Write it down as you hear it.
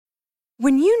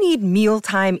When you need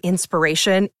mealtime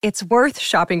inspiration, it's worth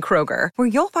shopping Kroger, where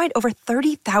you'll find over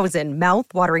 30,000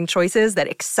 mouth-watering choices that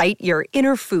excite your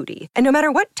inner foodie. And no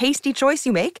matter what tasty choice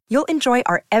you make, you'll enjoy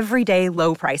our everyday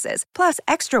low prices, plus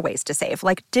extra ways to save,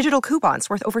 like digital coupons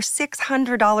worth over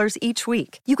 $600 each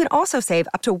week. You can also save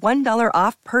up to $1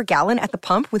 off per gallon at the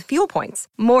pump with fuel points.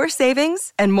 More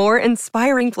savings and more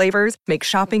inspiring flavors make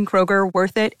shopping Kroger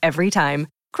worth it every time.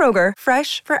 Kroger,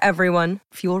 fresh for everyone.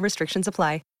 Fuel restrictions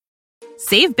apply.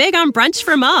 Save big on brunch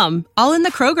for mom, all in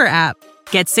the Kroger app.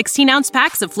 Get 16-ounce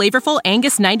packs of flavorful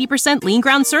Angus 90% lean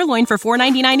ground sirloin for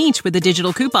 $4.99 each with a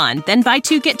digital coupon. Then buy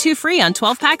 2, get 2 free on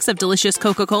 12 packs of delicious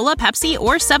Coca-Cola, Pepsi,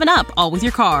 or 7-Up, all with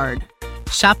your card.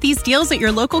 Shop these deals at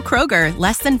your local Kroger,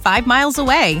 less than 5 miles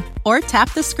away. Or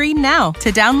tap the screen now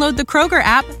to download the Kroger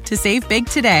app to save big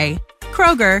today.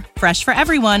 Kroger, fresh for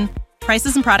everyone.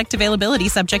 Prices and product availability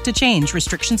subject to change.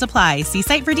 Restrictions apply. See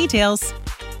site for details.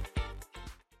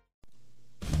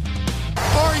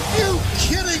 Are you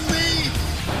kidding me?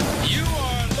 You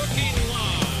are looking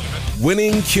live.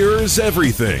 Winning cures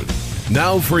everything.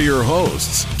 Now for your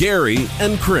hosts, Gary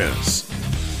and Chris.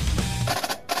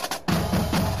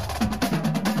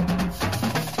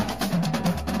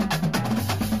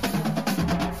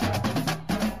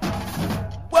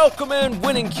 Welcome in,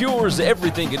 Winning Cures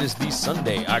Everything. It is the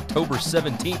Sunday, October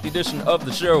 17th edition of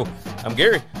the show. I'm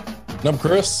Gary. And I'm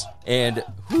Chris. And,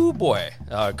 whoo boy,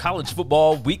 college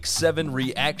football week 7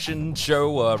 reaction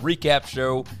show, recap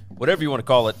show, whatever you want to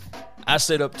call it. I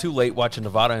stayed up too late watching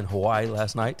Nevada and Hawaii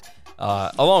last night,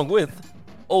 along with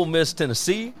Ole Miss,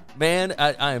 Tennessee. Man,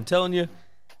 I am telling you,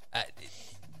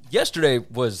 yesterday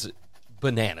was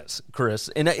bananas, Chris.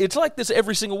 And it's like this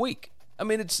every single week. I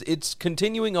mean, it's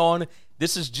continuing on.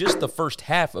 This is just the first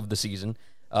half of the season.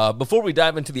 Before we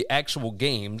dive into the actual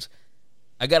games,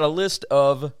 I got a list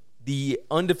of the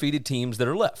undefeated teams that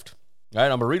are left. All right,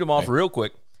 I'm going to read them off real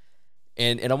quick,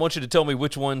 and I want you to tell me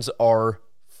which ones are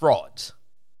frauds,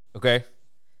 okay?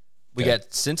 We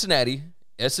got Cincinnati,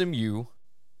 SMU,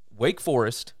 Wake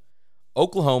Forest,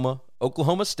 Oklahoma,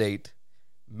 Oklahoma State,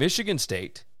 Michigan,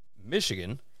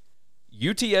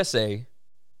 UTSA,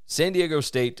 San Diego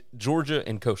State, Georgia,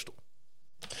 and Coastal.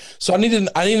 So I need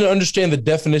to understand the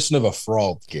definition of a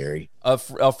fraud, Gary. A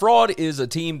fraud is a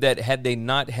team that, had they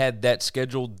not had that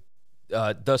scheduled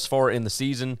thus far in the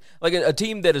season, like a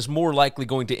team that is more likely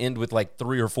going to end with like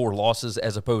 3 or 4 losses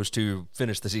as opposed to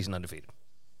finish the season undefeated.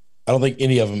 I don't think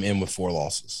any of them end with 4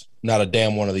 losses. Not a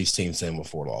damn one of these teams end with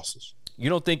 4 losses. You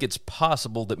don't think it's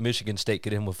possible that Michigan State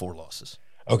could end with 4 losses?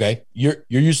 Okay, you're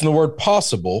using the word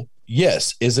possible.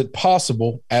 Yes. Is it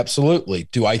possible? Absolutely.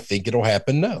 Do I think it'll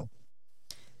happen? No.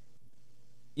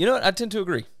 You know what? I tend to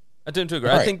agree. Right.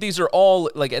 I think these are all,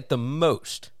 like, at the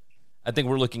most, I think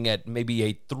we're looking at maybe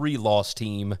a 3-loss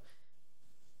team.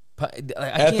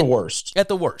 At the worst. At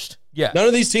the worst, yeah. None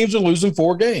of these teams are losing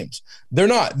 4 games. They're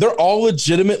not. They're all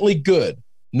legitimately good.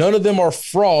 None of them are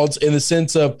frauds in the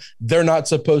sense of they're not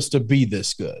supposed to be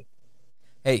this good.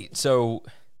 Hey, so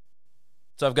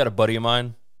I've got a buddy of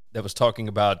mine that was talking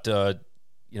about,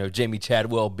 Jamie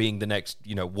Chadwell being the next,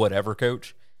 whatever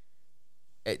coach.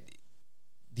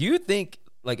 Do you think,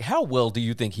 how well do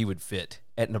you think he would fit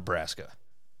at Nebraska?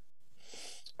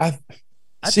 I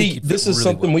see, this is really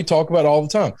something we talk about all the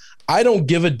time. I don't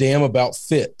give a damn about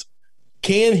fit.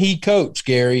 Can he coach,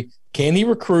 Gary? Can he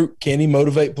recruit? Can he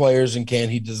motivate players? And can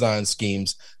he design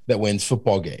schemes that wins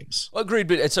football games? Well, agreed.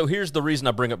 But so here's the reason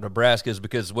I bring up Nebraska is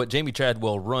because what Jamie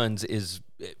Chadwell runs is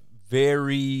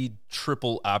very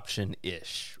triple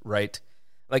option-ish, right?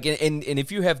 Like, and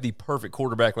if you have the perfect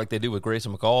quarterback like they do with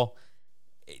Grayson McCall,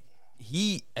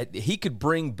 he could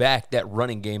bring back that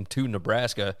running game to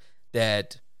Nebraska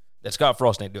that Scott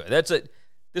Frost ain't doing. That's it.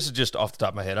 This is just off the top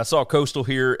of my head. I saw Coastal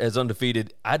here as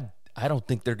undefeated. I don't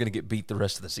think they're going to get beat the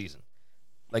rest of the season,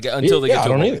 until they get to. I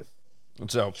don't either.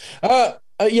 And so,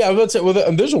 let's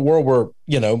say there's a world where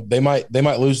they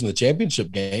might lose in the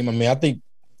championship game. I mean, I think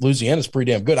Louisiana's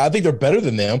pretty damn good. I think they're better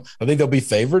than them. I think they'll be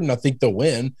favored, and I think they'll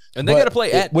win. And they got to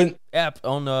play App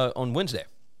on Wednesday.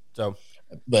 So,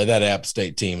 but that App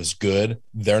State team is good.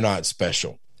 They're not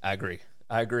special. I agree.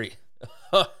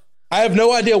 I have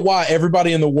no idea why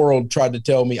everybody in the world tried to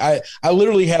tell me. I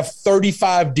literally have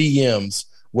 35 DMs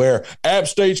where App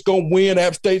State's going to win,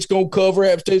 App State's going to cover,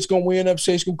 App State's going to win, App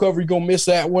State's going to cover, you're going to miss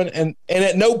that one. And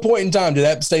at no point in time did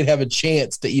App State have a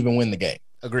chance to even win the game.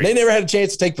 Agreed. They never had a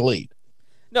chance to take the lead.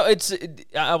 No,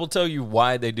 I will tell you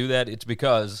why they do that. It's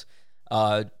because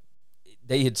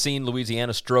they had seen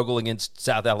Louisiana struggle against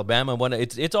South Alabama.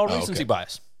 It's all recency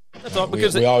bias. That's all.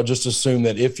 Because we all just assume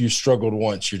that if you struggled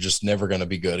once, you're just never going to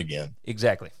be good again.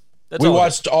 Exactly. We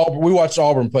watched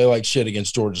Auburn play like shit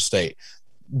against Georgia State.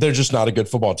 they're just not a good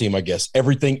football team, I guess.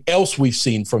 Everything else we've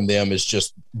seen from them is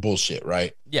just bullshit,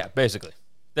 right? Yeah, basically.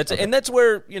 And that's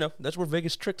where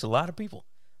Vegas tricks a lot of people.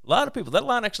 A lot of people. That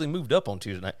line actually moved up on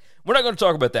Tuesday night. We're not going to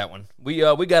talk about that one. We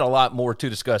got a lot more to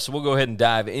discuss, so we'll go ahead and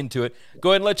dive into it.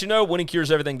 Go ahead and let you know,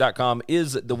 winningcureseverything.com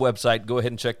is the website. Go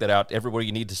ahead and check that out. Everywhere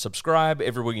you need to subscribe,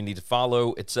 everywhere you need to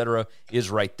follow, etc., is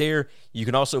right there. You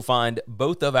can also find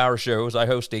both of our shows. I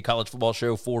host a college football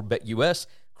show for BetUS.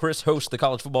 Chris hosts the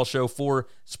college football show for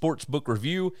Sportsbook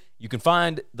Review. You can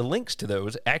find the links to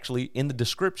those actually in the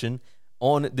description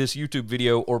on this YouTube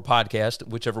video or podcast,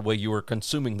 whichever way you are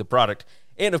consuming the product.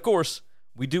 And, of course,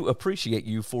 we do appreciate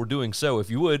you for doing so. If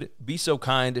you would, be so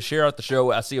kind to share out the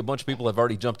show. I see a bunch of people have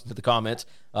already jumped into the comments.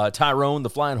 Tyrone, the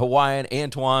Flying Hawaiian,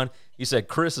 Antoine, he said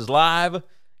Chris is live.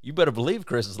 You better believe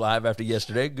Chris is live after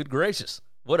yesterday. Good gracious.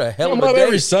 What a hell of a day.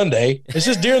 Every Sunday. It's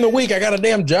just during the week. I got a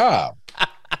damn job.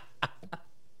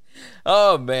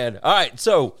 Oh, man. All right,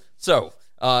 so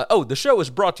the show is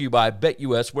brought to you by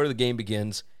BetUS, where the game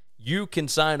begins. You can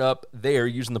sign up there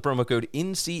using the promo code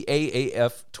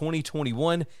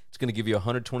NCAAF2021. It's going to give you a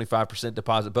 125%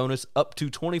 deposit bonus up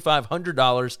to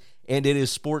 $2,500, and it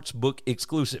is Sportsbook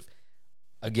exclusive.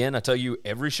 Again, I tell you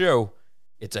every show,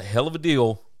 it's a hell of a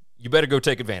deal. You better go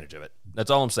take advantage of it. That's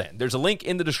all I'm saying. There's a link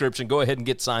in the description. Go ahead and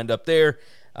get signed up there.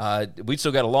 We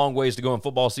still got a long ways to go in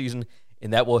football season,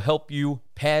 and that will help you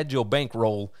pad your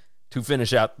bankroll to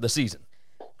finish out the season.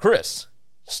 Chris,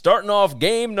 starting off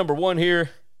game number 1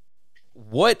 here.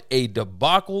 What a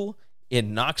debacle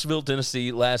in Knoxville,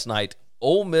 Tennessee last night.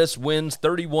 Ole Miss wins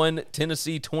 31,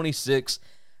 Tennessee 26.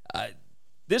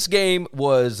 This game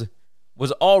was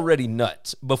already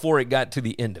nuts before it got to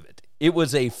the end of it. It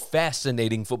was a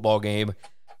fascinating football game.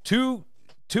 Two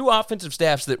offensive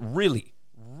staffs that really,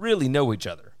 really know each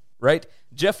other, right?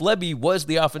 Jeff Lebby was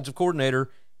the offensive coordinator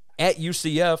at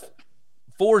UCF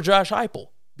for Josh Heupel.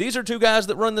 These are two guys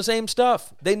that run the same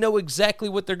stuff. They know exactly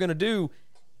what they're going to do.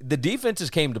 The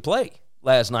defenses came to play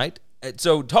last night.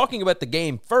 So talking about the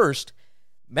game first,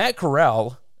 Matt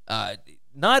Corral,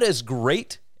 not as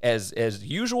great as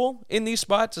usual in these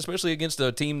spots, especially against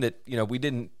a team that we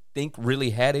didn't think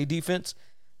really had a defense.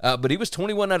 But he was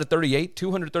 21 out of 38,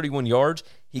 231 yards.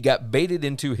 He got baited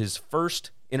into his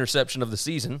first interception of the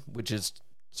season, which is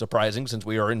surprising since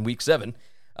we are in week 7.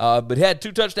 But had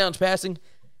 2 touchdowns passing.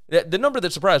 The number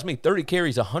that surprised me, 30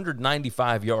 carries,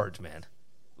 195 yards, man.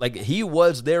 Like, he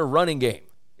was their running game.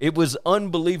 It was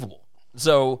unbelievable.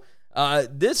 So,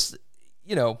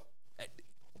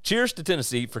 cheers to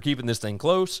Tennessee for keeping this thing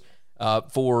close,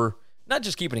 for not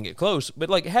just keeping it close,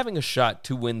 but, having a shot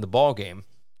to win the ball game.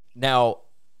 Now,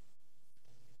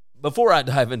 before I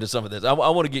dive into some of this, I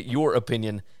want to get your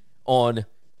opinion on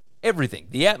everything,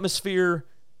 the atmosphere,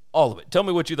 all of it. Tell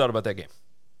me what you thought about that game.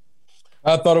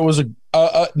 I thought it was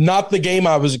not the game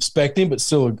I was expecting, but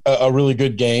still a really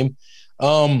good game.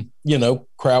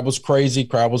 Crowd was crazy.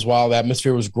 Crowd was wild.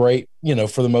 Atmosphere was great,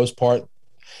 for the most part.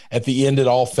 At the end, it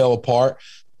all fell apart.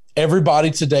 Everybody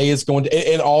today is going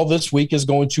to, and all this week is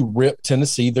going to rip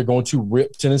Tennessee. They're going to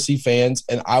rip Tennessee fans.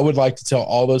 And I would like to tell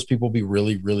all those people, be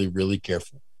really, really, really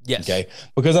careful. Yes. Okay.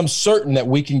 Because I'm certain that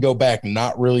we can go back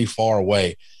not really far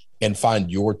away and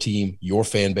find your team, your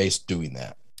fan base doing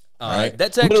that. Right.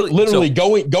 That's actually literally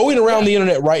going around the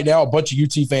internet right now. A bunch of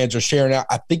UT fans are sharing out.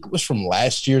 I think it was from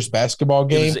last year's basketball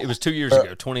game. It was 2 years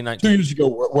ago, 2019. 2 years ago,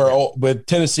 where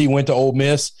Tennessee went to Ole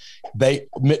Miss.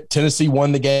 Tennessee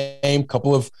won the game.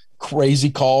 Couple of crazy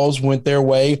calls went their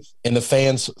way, and the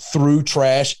fans threw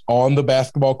trash on the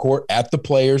basketball court, at the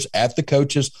players, at the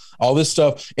coaches, all this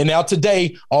stuff. And now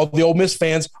today, all the Ole Miss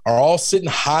fans are all sitting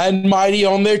high and mighty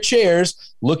on their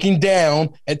chairs, looking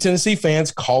down at Tennessee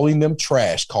fans, calling them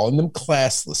trash, calling them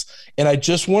classless. And I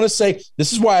just want to say,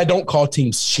 this is why I don't call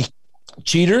teams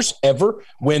cheaters ever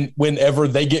whenever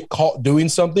they get caught doing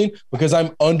something, because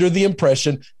I'm under the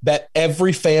impression that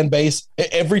every fan base,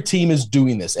 every team is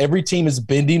doing this. Every team is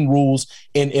bending rules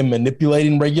and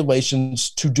manipulating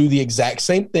regulations to do the exact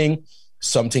same thing.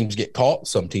 Some teams get caught,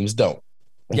 some teams don't.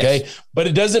 Okay. Yes. But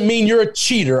it doesn't mean you're a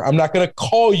cheater. I'm not going to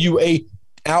call you a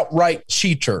outright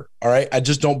cheater. All right. I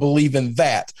just don't believe in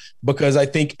that, because I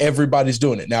think everybody's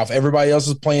doing it. Now, if everybody else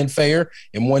is playing fair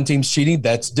and one team's cheating,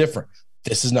 that's different.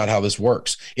 This is not how this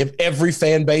works. If every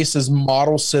fan base is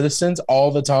model citizens all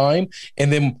the time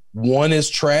and then one is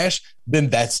trash,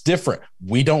 then that's different.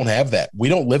 We don't have that. We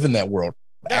don't live in that world.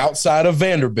 Outside of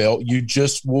Vanderbilt, you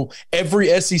just will. Every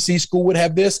SEC school would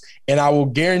have this, and I will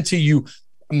guarantee you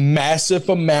massive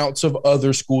amounts of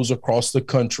other schools across the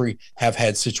country have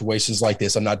had situations like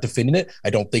this. I'm not defending it. I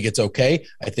don't think it's okay.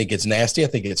 I think it's nasty. I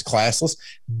think it's classless.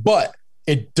 But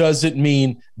it doesn't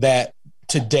mean that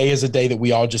today is a day that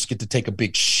we all just get to take a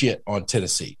big shit on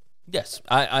Tennessee. Yes,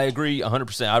 I agree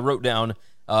 100%. I wrote down,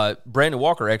 Brandon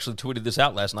Walker actually tweeted this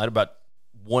out last night about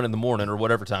 1 a.m. or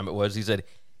whatever time it was. He said,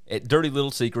 dirty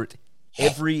little secret,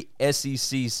 every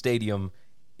SEC stadium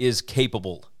is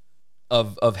capable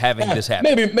of having this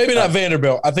happen. Maybe not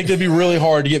Vanderbilt. I think it'd be really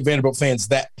hard to get Vanderbilt fans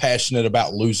that passionate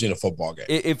about losing a football game.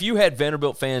 If you had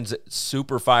Vanderbilt fans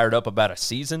super fired up about a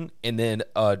season and then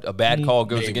a bad call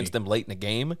goes against them late in the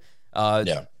game,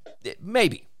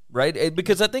 maybe, right?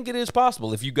 Because I think it is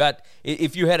possible if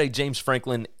you had a James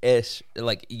Franklin-ish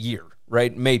like year,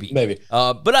 right? Maybe.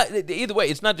 But either way,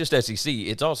 it's not just SEC.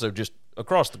 It's also just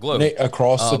across the globe.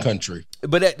 Across the country.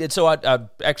 But so I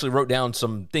actually wrote down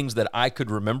some things that I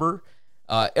could remember.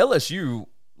 LSU,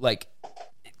 like,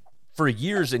 for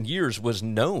years and years was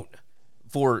known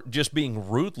for just being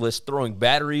ruthless, throwing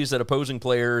batteries at opposing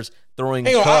players, throwing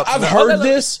cups. I've heard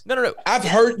this. No. I've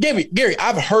heard, Gary,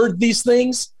 I've heard these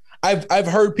things. I've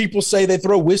heard people say they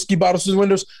throw whiskey bottles through the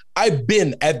windows. I've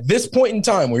been at this point in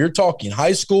time where you're talking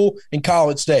high school and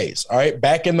college days, all right,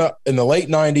 back in the late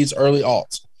 90s, early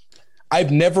aughts.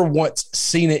 I've never once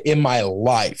seen it in my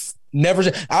life.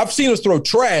 I've seen us throw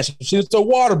trash. I've seen us throw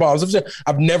water bottles.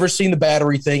 I've never seen the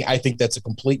battery thing. I think that's a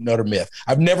complete and utter myth.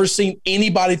 I've never seen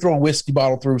anybody throw a whiskey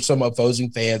bottle through some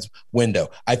opposing fan's window.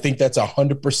 I think that's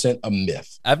 100% a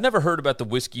myth. I've never heard about the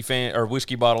whiskey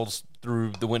bottles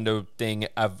through the window thing.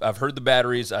 I've heard the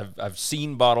batteries. I've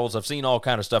seen bottles. I've seen all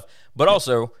kind of stuff. But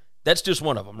also, that's just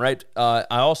one of them, right? I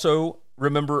also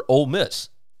remember Ole Miss,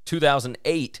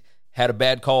 2008, had a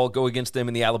bad call go against them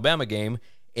in the Alabama game.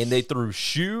 And they threw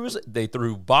shoes, they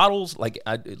threw bottles, like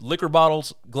liquor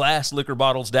bottles, glass liquor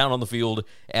bottles down on the field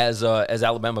as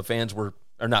Alabama fans were,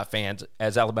 or not fans,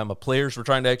 as Alabama players were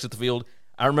trying to exit the field.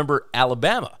 I remember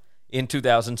Alabama in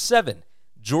 2007.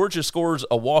 Georgia scores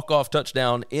a walk-off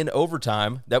touchdown in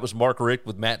overtime. That was Mark Richt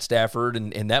with Matt Stafford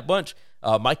and that bunch.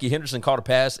 Mikey Henderson caught a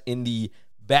pass in the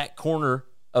back corner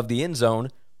of the end zone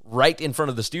right in front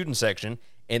of the student section,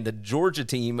 and the Georgia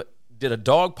team did a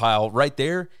dog pile right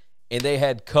there. And they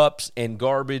had cups and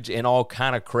garbage and all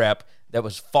kind of crap that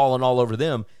was falling all over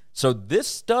them. So this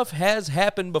stuff has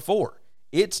happened before.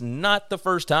 It's not the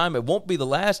first time. It won't be the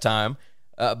last time.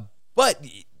 But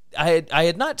I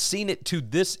had not seen it to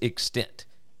this extent,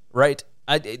 right?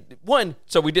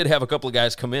 So we did have a couple of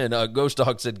guys come in. Ghost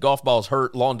Dog said golf balls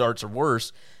hurt, lawn darts are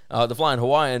worse. The Flying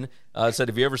Hawaiian said,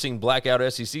 have you ever seen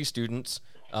blackout SEC students?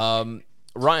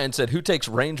 Ryan said, who takes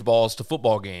range balls to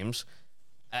football games?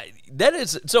 That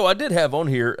is so. I did have on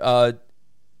here.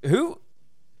 Who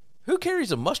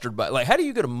carries a mustard bottle? Like, how do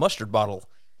you get a mustard bottle?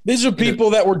 These are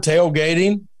people that were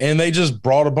tailgating and they just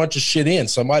brought a bunch of shit in.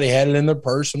 Somebody had it in their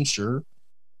purse, I'm sure.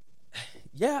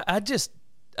 Yeah, I just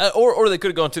or they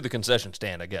could have gone to the concession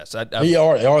stand, I guess.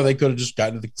 Or they could have just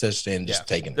gotten to the concession stand and just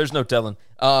taken it. There's no telling.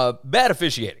 Bad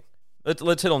officiating.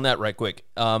 Let's hit on that right quick.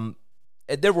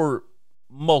 There were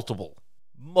multiple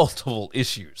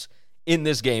issues in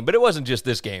this game, but it wasn't just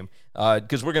this game,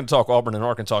 because we're going to talk Auburn and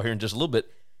Arkansas here in just a little bit.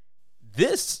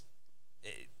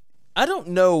 I don't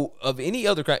know of any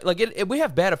other – like, we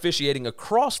have bad officiating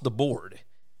across the board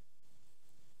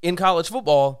in college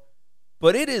football,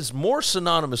 but it is more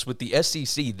synonymous with the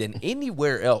SEC than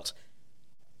anywhere else.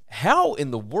 How in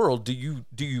the world do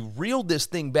you reel this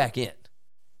thing back in?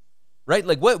 Right?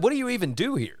 Like, what do you even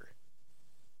do here?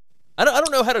 I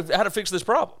don't know how to fix this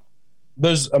problem.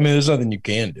 There's nothing you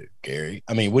can do, Gary.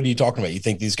 I mean, what are you talking about? You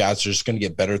think these guys are just going to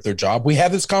get better at their job? We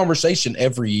have this conversation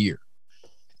every year.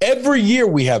 Every year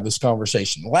we have this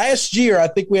conversation. Last year, I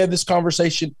think we had this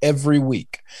conversation every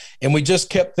week. And we just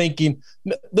kept thinking,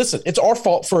 listen, it's our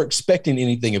fault for expecting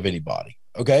anything of anybody,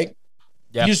 okay?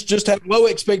 Yeah. You just have low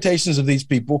expectations of these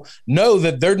people. Know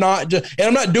that they're not just – and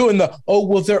I'm not doing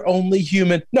they're only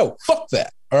human. No, fuck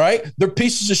that, all right? They're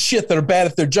pieces of shit that are bad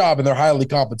at their job and they're highly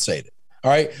compensated. All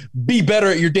right, be better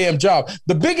at your damn job.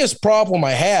 The biggest problem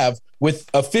I have with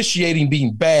officiating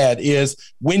being bad is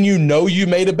when you know you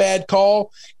made a bad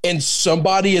call and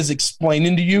somebody is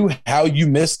explaining to you how you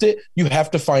missed it, you have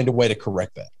to find a way to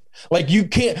correct that. Like, you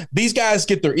can't – these guys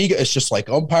get their ego. It's just like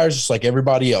umpires, just like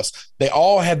everybody else. They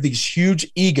all have these huge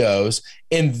egos,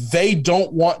 and they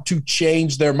don't want to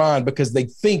change their mind because they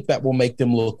think that will make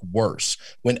them look worse,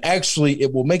 when actually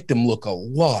it will make them look a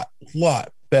lot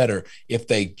better if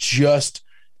they just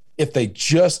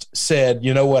said,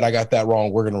 you know what, I got that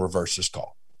wrong, we're going to reverse this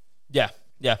call. Yeah,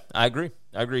 I agree.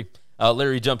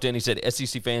 Larry jumped in. He said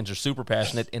SEC fans are super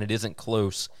passionate and it isn't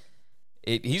close.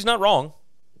 He's not wrong.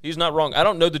 I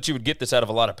don't know that you would get this out of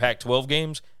a lot of Pac-12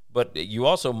 games, but you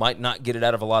also might not get it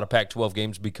out of a lot of Pac-12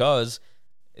 games because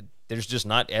there's just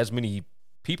not as many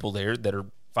people there that are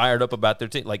fired up about their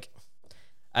team. Like,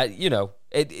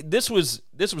 This was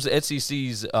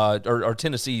SEC's or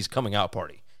Tennessee's coming out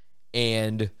party,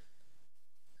 and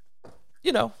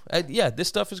this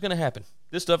stuff is going to happen.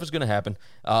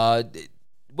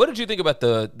 What did you think about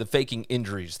the faking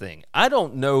injuries thing? I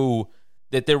don't know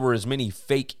that there were as many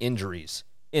fake injuries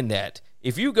in that.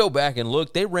 If you go back and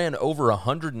look, they ran over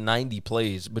 190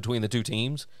 plays between the two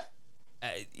teams.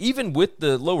 Even with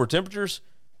the lower temperatures,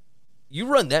 you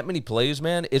run that many plays,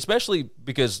 man, especially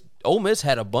because Ole Miss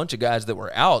had a bunch of guys that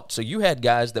were out, so you had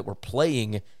guys that were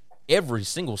playing every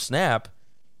single snap.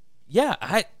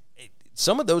 Yeah,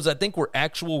 some of those I think were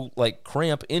actual like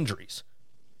cramp injuries.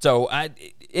 So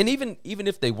even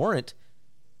if they weren't,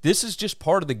 this is just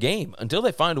part of the game. Until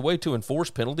they find a way to enforce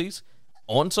penalties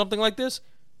on something like this,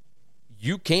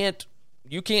 you can't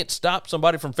stop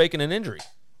somebody from faking an injury.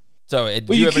 So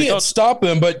you can't stop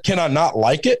them, but can I not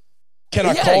like it? Can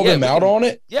I call them out on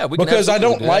it? Yeah, we can, because I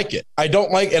don't like it. I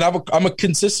don't like it. I'm a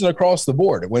consistent across the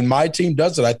board. When my team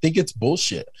does it, I think it's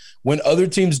bullshit. When other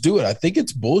teams do it, I think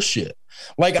it's bullshit.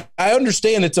 Like, I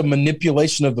understand it's a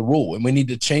manipulation of the rule and we need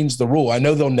to change the rule. I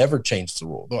know they'll never change the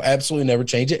rule. They'll absolutely never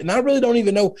change it. And I really don't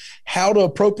even know how to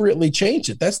appropriately change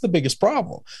it. That's the biggest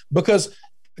problem because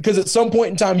at some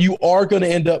point in time, you are going to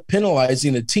end up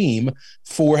penalizing a team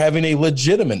for having a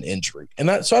legitimate injury.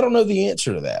 So I don't know the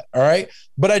answer to that. All right.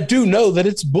 But I do know that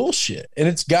it's bullshit and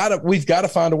we've got to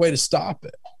find a way to stop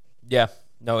it. Yeah,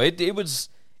 no, it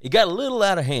got a little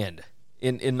out of hand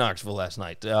in Knoxville last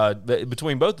night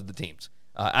between both of the teams.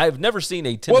 I've never seen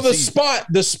a Tennessee. Well,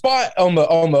 the spot on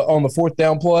the fourth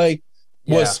down play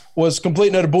was complete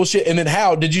and utter bullshit. And then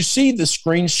how did you see the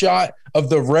screenshot of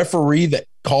the referee that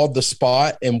called the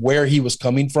spot and where he was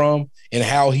coming from and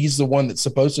how he's the one that's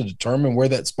supposed to determine where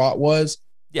that spot was?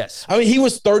 Yes. I mean, he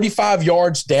was 35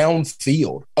 yards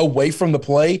downfield away from the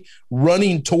play,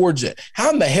 running towards it.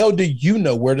 How in the hell do you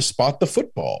know where to spot the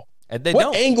football?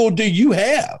 What angle do you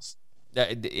have?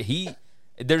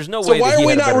 There's no way. So why are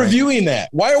we not reviewing that?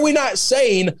 Why are we not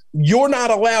saying you're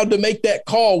not allowed to make that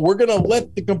call? We're going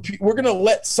to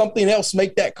let something else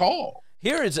make that call.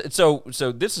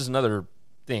 So this is another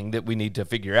thing that we need to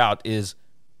figure out is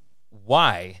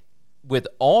why, with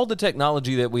all the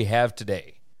technology that we have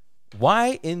today,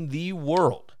 why in the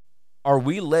world are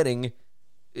we letting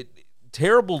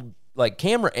terrible like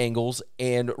camera angles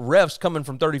and refs coming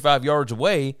from 35 yards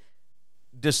away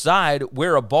decide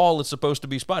where a ball is supposed to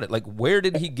be spotted? Like, where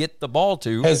did he get the ball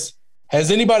to? Has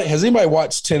anybody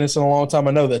watched tennis in a long time?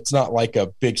 I know that's not like a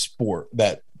big sport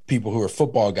that people who are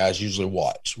football guys usually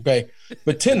watch, okay?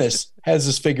 But tennis has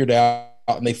this figured out,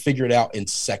 and they figure it out in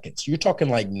seconds. You're talking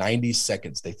like 90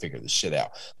 seconds they figure this shit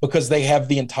out because they have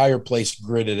the entire place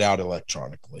gridded out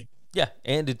electronically. Yeah,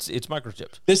 and it's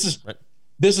microchipped. This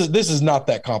is not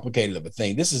that complicated of a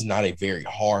thing. This is not a very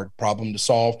hard problem to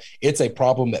solve. It's a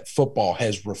problem that football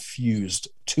has refused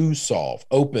to solve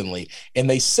openly. And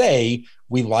they say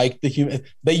we like the human.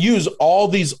 They use all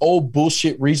these old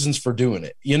bullshit reasons for doing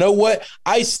it. You know what?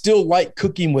 I still like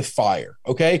cooking with fire,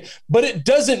 okay? But it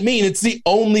doesn't mean it's the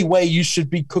only way you should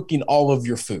be cooking all of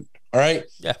your food. All right.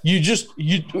 Yeah.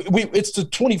 It's the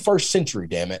 21st century,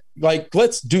 damn it. Like,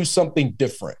 let's do something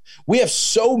different. We have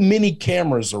so many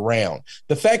cameras around.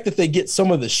 The fact that they get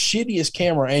some of the shittiest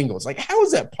camera angles, like, how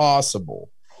is that possible?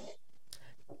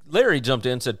 Larry jumped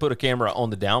in and said, put a camera on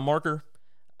the down marker.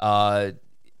 That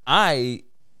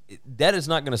is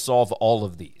not going to solve all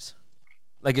of these.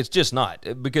 Like, it's just not,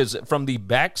 because from the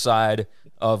backside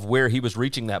of where he was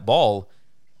reaching that ball,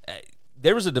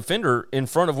 there was a defender in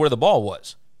front of where the ball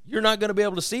was. You're not going to be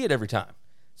able to see it every time.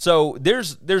 So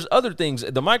there's other things.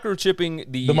 The microchipping,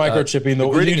 the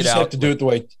you just have to do it the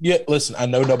way. Yeah, listen, I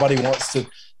know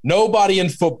nobody in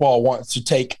football wants to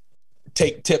take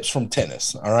tips from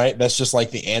tennis. All right, that's just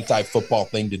like the anti-football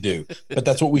thing to do. But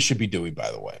that's what we should be doing,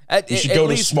 by the way. You should go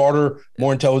to smarter,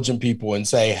 more intelligent people and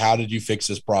say, "How did you fix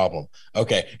this problem?"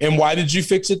 Okay, and why did you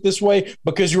fix it this way?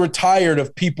 Because you were tired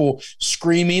of people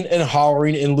screaming and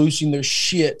hollering and losing their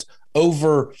shit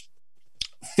over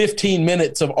 15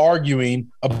 minutes of arguing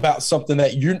about something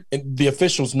that the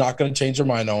official's not going to change their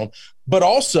mind on. But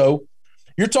also,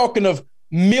 you're talking of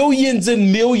millions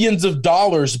and millions of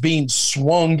dollars being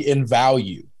swung in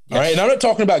value. All right. And I'm not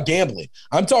talking about gambling.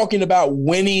 I'm talking about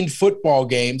winning football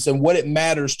games and what it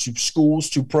matters to schools,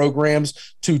 to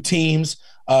programs, to teams,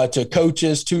 to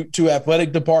coaches, to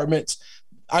athletic departments.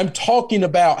 I'm talking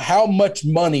about how much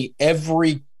money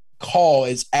every call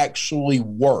is actually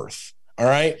worth. All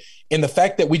right. And the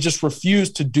fact that we just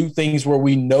refuse to do things where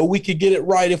we know we could get it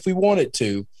right if we wanted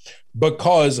to,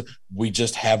 because we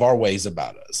just have our ways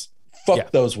about us.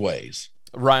 Fuck those ways.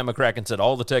 Ryan McCracken said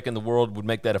all the tech in the world would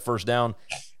make that a first down.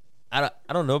 I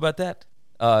don't know about that.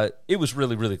 it was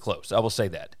really, really close. I will say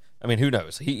that. I mean, who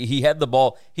knows? He had the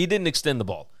ball. He didn't extend the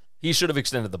ball. He should have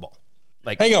extended the ball.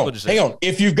 Like, hang on.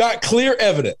 If you've got clear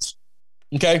evidence,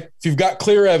 okay, if you've got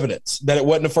clear evidence that it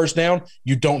wasn't a first down,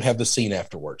 you don't have the scene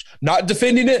afterwards. Not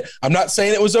defending it. I'm not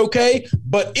saying it was okay,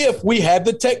 but if we had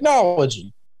the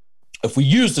technology, if we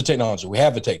use the technology, we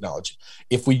have the technology.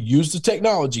 If we use the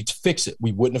technology to fix it,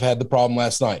 we wouldn't have had the problem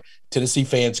last night. Tennessee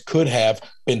fans could have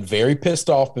been very pissed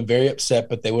off, been very upset,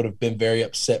 but they would have been very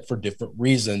upset for different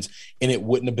reasons, and it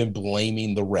wouldn't have been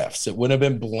blaming the refs. It wouldn't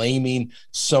have been blaming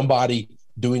somebody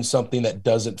doing something that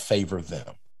doesn't favor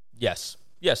them. Yes,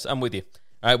 I'm with you.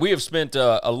 All right, we have spent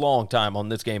a long time on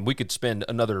this game. We could spend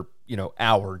another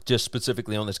hour just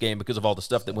specifically on this game because of all the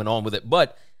stuff that went on with it.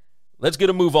 But let's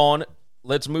get a move on.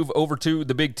 Let's move over to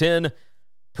the Big Ten.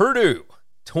 Purdue,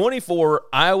 24,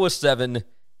 Iowa 7,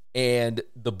 and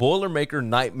the Boilermaker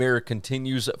nightmare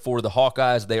continues for the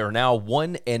Hawkeyes. They are now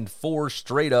 1-4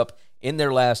 straight up in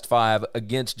their last 5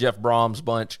 against Jeff Brom's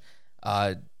bunch.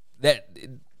 That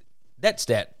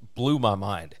stat blew my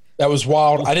mind. That was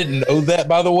wild. I didn't know that,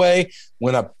 by the way.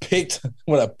 When I picked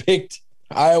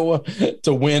Iowa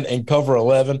to win and cover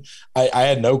 11, I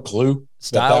had no clue.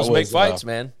 Styles make fights,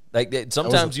 man. Like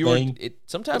sometimes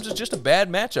sometimes it's just a bad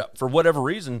matchup for whatever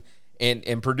reason.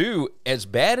 And Purdue, as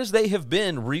bad as they have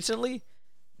been recently,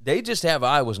 they just have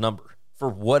Iowa's number for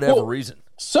whatever reason.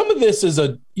 Some of this is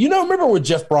remember when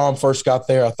Jeff Brom first got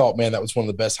there? I thought, man, that was one of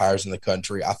the best hires in the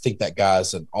country. I think that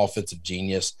guy's an offensive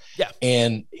genius. Yeah.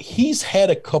 And he's had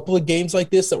a couple of games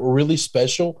like this that were really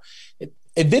special.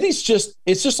 And then it's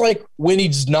just like when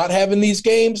he's not having these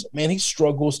games, man, he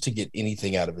struggles to get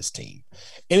anything out of his team.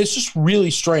 And it's just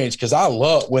really strange because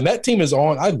when that team is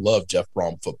on, I love Jeff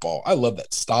Brom football. I love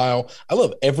that style. I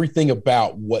love everything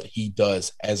about what he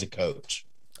does as a coach.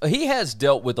 He has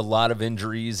dealt with a lot of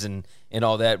injuries and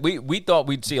all that. We thought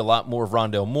we'd see a lot more of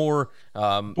Rondale Moore.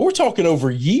 We're talking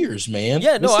over years, man.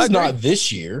 Yeah, no, this is not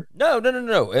this year. No.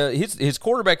 His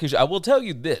quarterback is. I will tell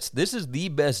you this: this is the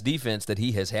best defense that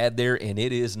he has had there, and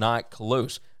it is not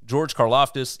close. George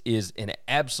Karlaftis is an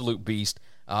absolute beast.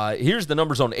 Here's the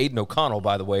numbers on Aiden O'Connell,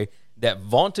 by the way. That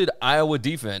vaunted Iowa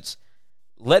defense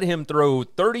let him throw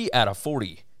 30 out of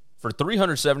 40 for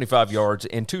 375 yards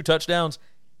and 2 touchdowns.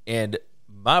 And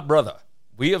my brother,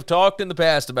 we have talked in the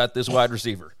past about this wide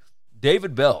receiver,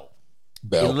 David Bell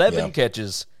 11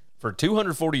 catches for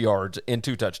 240 yards and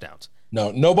 2 touchdowns. No,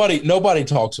 nobody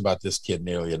talks about this kid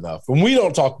nearly enough. And we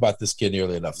don't talk about this kid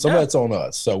nearly enough. Some of that's on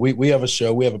us. So we have a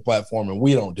show, we have a platform, and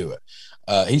we don't do it.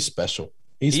 He's special.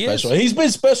 He's special. He's been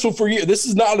special for years. This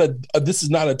is not a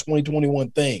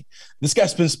 2021 thing. This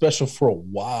guy's been special for a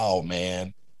while,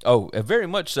 man. Oh, very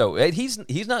much so.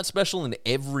 He's not special in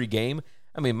every game.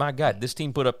 I mean, my God, this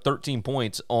team put up 13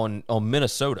 points on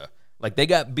Minnesota. Like, they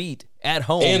got beat at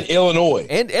home. And Illinois.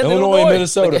 And Illinois and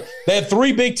Minnesota. They had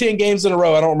 3 Big Ten games in a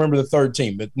row. I don't remember the third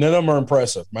team, but none of them are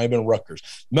impressive. Might have been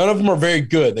Rutgers. None of them are very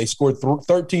good. They scored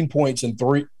 13 points in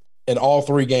all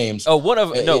 3 games. Oh, one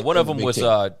of them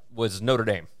was Notre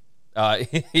Dame.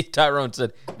 Tyrone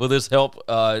said, "Will this help?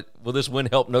 Will this win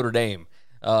help Notre Dame?"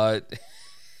 I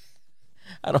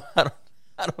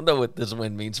don't know what this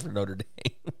win means for Notre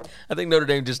Dame. I think Notre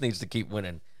Dame just needs to keep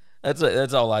winning.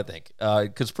 That's all I think.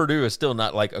 Because Purdue is still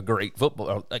not like a great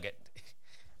football.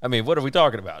 I mean, what are we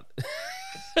talking about?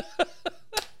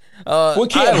 Well, it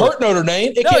can't hurt Notre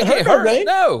Dame. It can't hurt Notre Dame.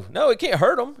 No, it can't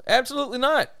hurt them. Absolutely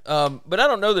not. But I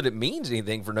don't know that it means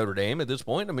anything for Notre Dame at this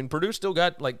point. I mean, Purdue still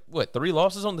got 3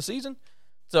 losses on the season.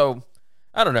 So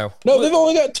I don't know. No, they've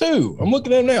only got 2. I'm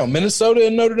looking at them now: Minnesota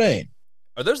and Notre Dame.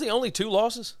 Are those the only 2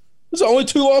 losses? Those are the only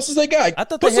 2 losses they got. I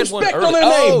thought they had one early. On their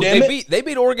name, damn it. They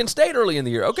beat Oregon State early in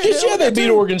the year. Okay, they beat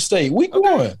Oregon State week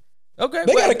 1. Okay,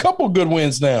 they got a couple good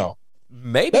wins now.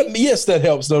 Maybe. That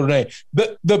helps Notre Dame.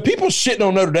 The people shitting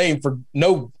on Notre Dame for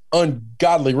no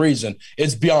ungodly reason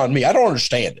is beyond me. I don't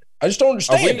understand it. I just don't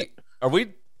understand it. Are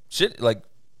we shit?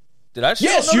 Did I shit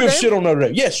on Notre Dame? Yes, you have shit on Notre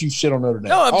Dame. Yes, you shit on Notre Dame.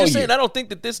 No, I'm just saying I don't think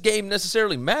that this game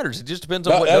necessarily matters. It just depends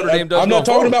on what Notre Dame does. I'm not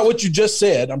talking about what you just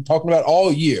said. I'm talking about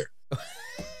all year.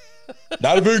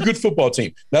 Not a very good football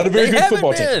team. Not a very good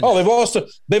football team. Oh,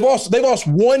 they've lost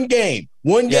one game.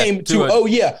 One game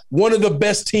to one of the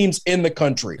best teams in the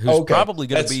country. Who's probably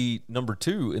going to be number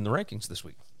 2 in the rankings this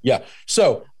week. Yeah.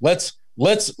 So let's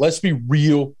be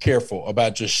real careful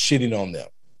about just shitting on them.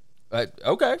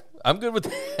 Okay. I'm good with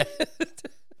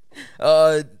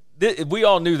that. We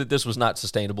all knew that this was not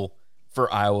sustainable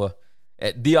for Iowa.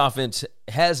 The offense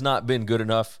has not been good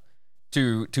enough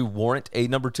to warrant a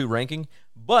number 2 ranking.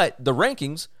 But the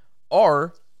rankings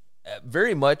are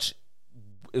very much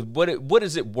what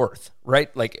is it worth,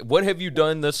 right? Like, what have you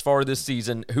done thus far this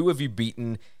season? Who have you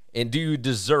beaten? And do you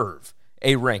deserve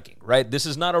a ranking, right? This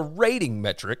is not a rating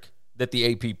metric that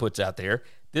the AP puts out there.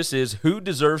 This is who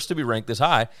deserves to be ranked this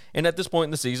high. And at this point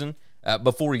in the season,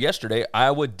 before yesterday,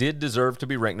 Iowa did deserve to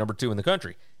be ranked number 2 in the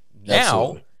country. Now,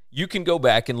 Absolutely. you can go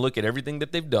back and look at everything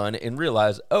that they've done and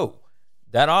realize, oh,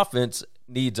 that offense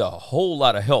needs a whole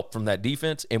lot of help from that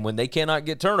defense. And when they cannot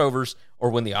get turnovers or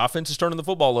when the offense is turning the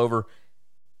football over,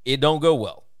 it don't go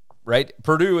well, right?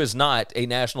 Purdue is not a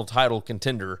national title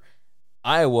contender.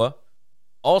 Iowa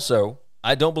also,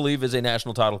 I don't believe, is a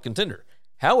national title contender.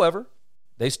 However,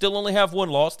 they still only have one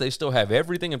loss. They still have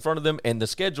everything in front of them, and the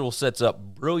schedule sets up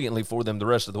brilliantly for them the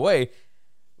rest of the way.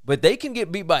 But they can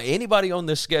get beat by anybody on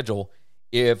this schedule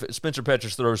if Spencer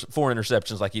Petras throws 4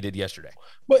 interceptions like he did yesterday.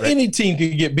 But right? any team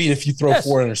can get beat if you throw Yes.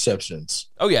 4 interceptions.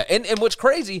 Oh, yeah. And what's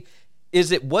crazy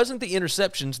is it wasn't the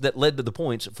interceptions that led to the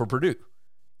points for Purdue.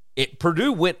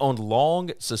 Purdue went on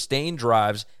long, sustained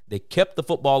drives. They kept the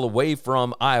football away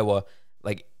from Iowa.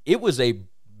 Like, it was a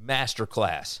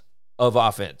masterclass of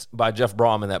offense by Jeff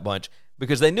Brom and that bunch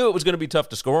because they knew it was going to be tough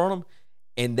to score on them,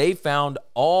 and they found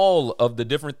all of the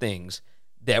different things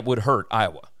that would hurt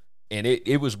Iowa. And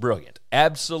it was brilliant,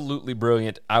 absolutely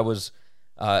brilliant. I was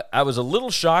a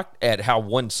little shocked at how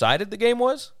one-sided the game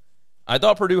was. I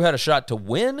thought Purdue had a shot to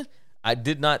win. I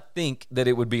did not think that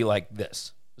it would be like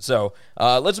this. So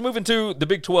let's move into the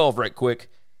Big 12 right quick.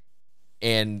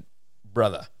 And,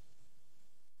 brother,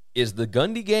 is the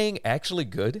Gundy gang actually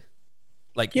good?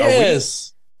 Like,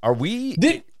 Yes. Are we?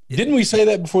 Didn't we say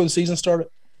that before the season started?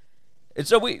 And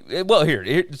so so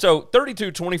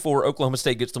 32-24, Oklahoma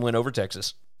State gets the win over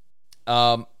Texas.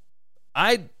 I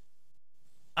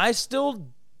still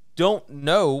don't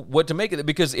know what to make of it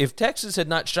because if Texas had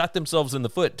not shot themselves in the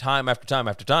foot time after time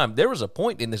after time, there was a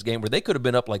point in this game where they could have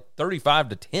been up like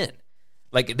 35-10.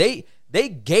 Like they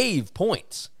gave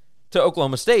points to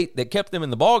Oklahoma State that kept them in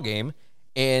the ball game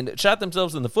and shot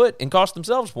themselves in the foot and cost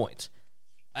themselves points.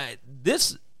 I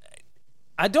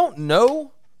don't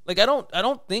know. Like I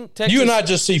don't think Texas. You and I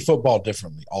just see football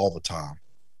differently all the time.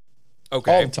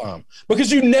 Okay. All the time.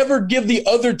 Because you never give the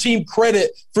other team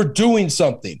credit for doing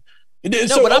something. No,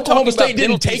 so but I'm Oklahoma talking State about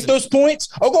didn't take those points?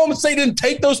 Oklahoma State didn't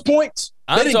take those points?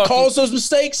 They didn't cause those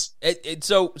mistakes?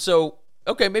 So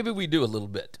okay, maybe we do a little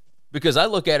bit. Because I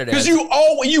look at it as... Because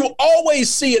you always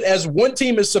see it as one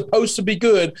team is supposed to be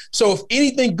good, so if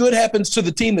anything good happens to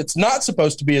the team that's not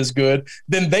supposed to be as good,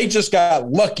 then they just got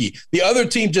lucky. The other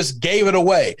team just gave it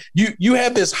away. You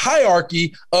have this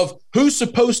hierarchy of who's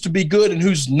supposed to be good and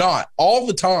who's not all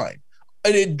the time.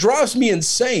 And it drives me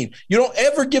insane. You don't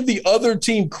ever give the other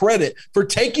team credit for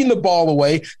taking the ball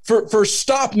away, for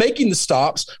making the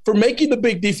stops, for making the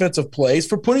big defensive plays,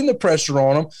 for putting the pressure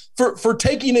on them, for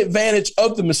taking advantage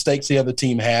of the mistakes the other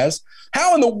team has.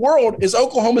 How in the world is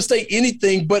Oklahoma State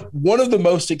anything but one of the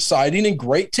most exciting and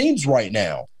great teams right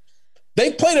now?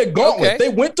 They played a gauntlet. Okay. They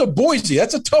went to Boise.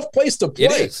 That's a tough place to play.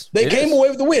 It is. They came away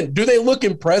with the win. Do they look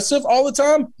impressive all the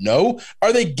time? No.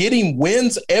 Are they getting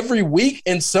wins every week?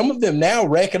 And some of them now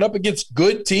racking up against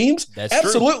good teams? That's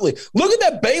absolutely. true. Look at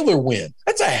that Baylor win.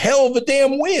 That's a hell of a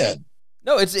damn win.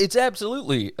 No, it's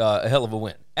absolutely a hell of a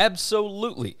win.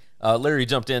 Absolutely. Larry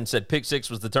jumped in and said pick six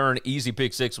was the turn. Easy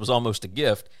pick six was almost a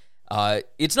gift.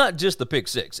 It's not just the pick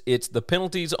six. It's the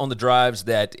penalties on the drives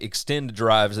that extend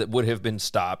drives that would have been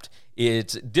stopped.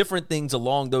 It's different things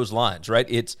along those lines, right?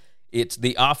 It's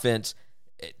the offense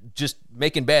just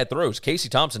making bad throws. Casey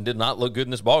Thompson did not look good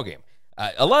in this ballgame.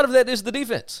 A lot of that is the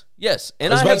defense, yes.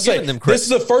 And I have given them credit. This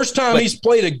is the first time he's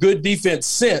played a good defense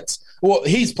since. Well,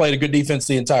 he's played a good defense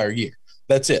the entire year.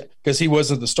 That's it, because he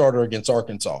wasn't the starter against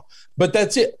Arkansas. But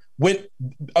that's it.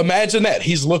 Imagine that.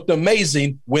 He's looked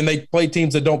amazing when they play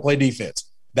teams that don't play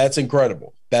defense. That's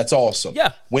incredible. That's awesome.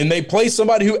 Yeah. When they play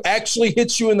somebody who actually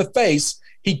hits you in the face,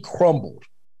 he crumbled.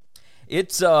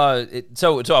 So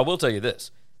I will tell you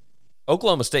this.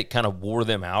 Oklahoma State kind of wore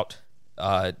them out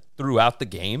throughout the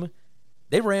game.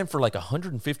 They ran for like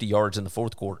 150 yards in the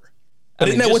fourth quarter. But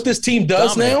isn't that what this team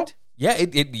does now? Yeah,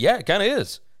 it kind of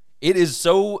is. It is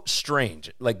so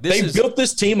strange. Like they built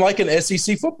this team like an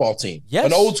SEC football team. Yes.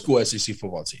 An old school SEC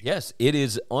football team. Yes, it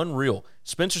is unreal.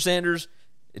 Spencer Sanders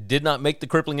did not make the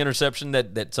crippling interception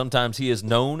that sometimes he is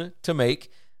known to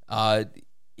make.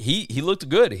 He looked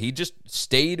good. He just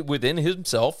stayed within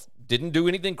himself, didn't do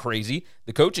anything crazy.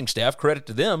 The coaching staff, credit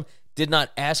to them, did not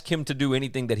ask him to do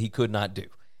anything that he could not do.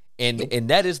 And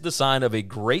that is the sign of a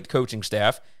great coaching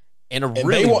staff and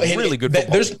really good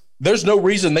football team. There's no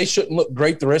reason they shouldn't look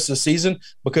great the rest of the season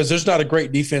because there's not a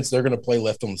great defense they're going to play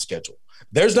left on the schedule.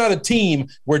 There's not a team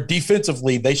where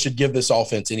defensively they should give this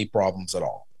offense any problems at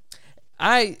all.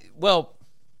 They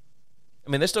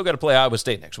still got to play Iowa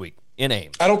State next week in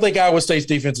Ames. I don't think Iowa State's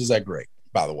defense is that great,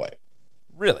 by the way.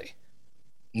 Really?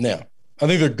 No. I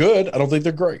think they're good. I don't think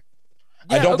they're great.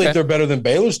 Yeah, I don't think they're better than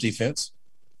Baylor's defense.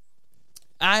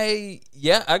 I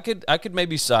could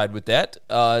maybe side with that.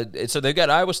 So they've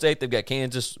got Iowa State, they've got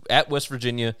Kansas, at West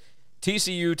Virginia,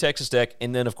 TCU, Texas Tech,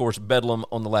 and then, of course, Bedlam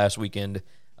on the last weekend,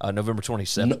 November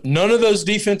 27th. None of those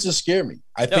defenses scare me.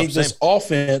 I think this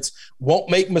offense won't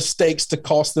make mistakes to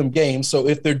cost them games. So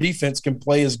if their defense can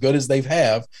play as good as they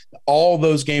have, all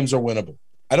those games are winnable.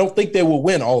 I don't think they will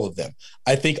win all of them.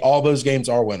 I think all those games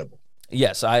are winnable.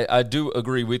 Yes, I do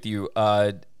agree with you.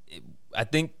 I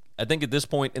think at this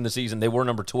point in the season they were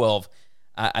number 12.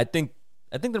 I think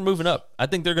they're moving up. I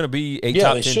think they're going to be a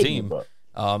top 10 team.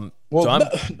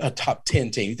 A top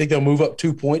 10 team. You think they'll move up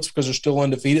 2 points because they're still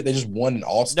undefeated? They just won in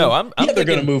Austin. No, they're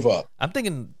going to move up. I'm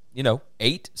thinking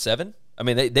 8, 7. I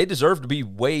mean, they deserve to be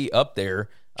way up there.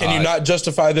 Can you not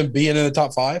justify them being in the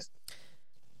top 5?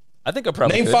 I think I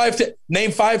probably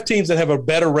name 5 teams that have a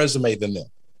better resume than them.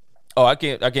 Oh, I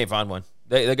can't find one.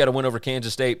 They got to win over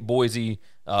Kansas State, Boise,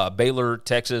 Baylor,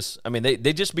 Texas. I mean,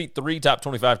 they just beat 3 top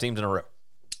 25 teams in a row.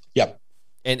 Yep.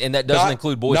 And that doesn't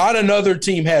include Boise. Not another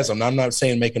team has them. I'm not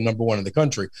saying make them number 1 in the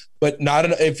country, but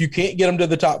if you can't get them to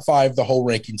the top 5, the whole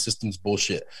ranking system's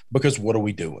bullshit. Because what are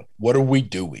we doing?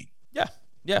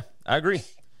 Yeah, I agree.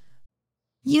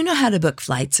 You know how to book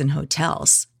flights and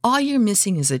hotels. All you're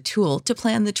missing is a tool to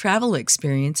plan the travel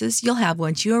experiences you'll have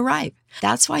once you arrive.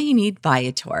 That's why you need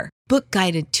Viator. Book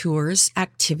guided tours,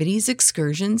 activities,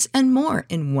 excursions, and more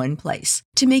in one place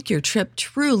to make your trip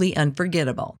truly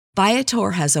unforgettable.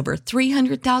 Viator has over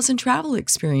 300,000 travel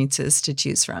experiences to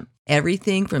choose from.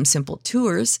 Everything from simple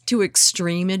tours to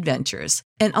extreme adventures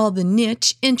and all the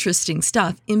niche, interesting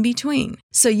stuff in between.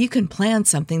 So you can plan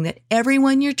something that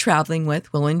everyone you're traveling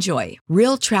with will enjoy.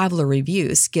 Real traveler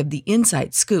reviews give the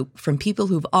inside scoop from people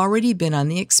who've already been on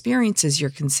the experiences you're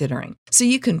considering. So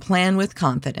you can plan with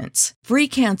confidence. Free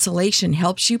cancellation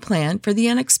helps you plan for the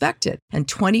unexpected. And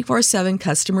 24/7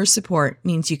 customer support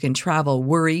means you can travel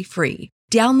worry-free.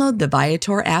 Download the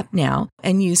Viator app now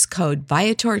and use code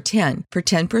Viator10 for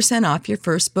 10% off your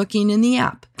first booking in the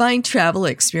app. Find travel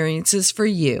experiences for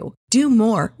you. Do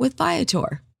more with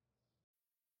Viator.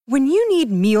 When you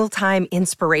need mealtime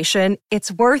inspiration,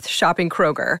 it's worth shopping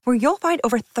Kroger, where you'll find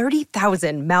over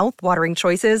 30,000 mouth-watering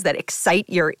choices that excite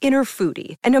your inner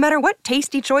foodie. And no matter what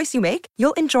tasty choice you make,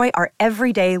 you'll enjoy our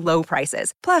everyday low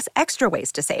prices, plus extra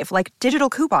ways to save, like digital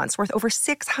coupons worth over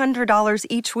 $600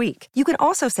 each week. You can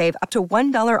also save up to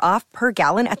 $1 off per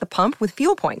gallon at the pump with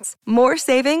fuel points. More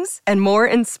savings and more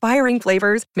inspiring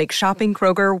flavors make shopping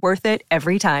Kroger worth it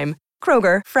every time.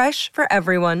 Kroger, fresh for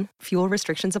everyone. Fuel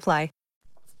restrictions apply.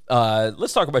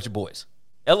 Let's talk about your boys.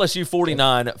 LSU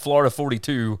 49, Florida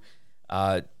 42.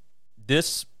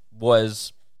 This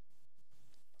was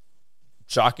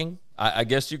shocking, I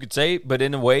guess you could say, but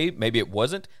in a way, maybe it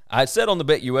wasn't. I said on the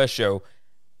BetUS show,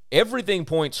 everything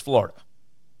points Florida.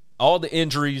 All the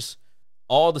injuries,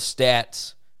 all the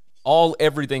stats,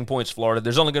 everything points Florida.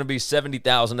 There's only going to be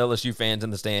 70,000 LSU fans in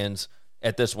the stands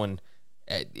at this one.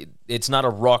 It's not a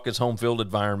raucous home field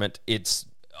environment. It's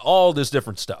all this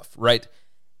different stuff, right?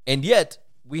 And yet,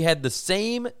 we had the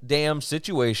same damn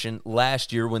situation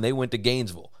last year when they went to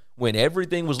Gainesville, when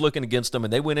everything was looking against them,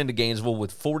 and they went into Gainesville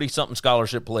with 40-something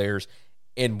scholarship players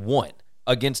and won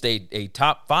against a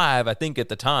top 5, I think at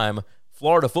the time,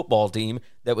 Florida football team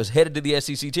that was headed to the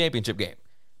SEC championship game.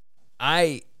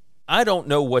 I don't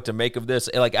know what to make of this.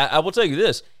 Like, I will tell you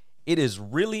this. It is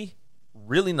really,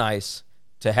 really nice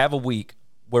to have a week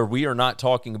where we are not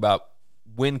talking about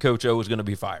when Coach O is going to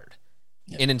be fired.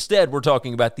 Yeah. And instead, we're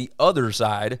talking about the other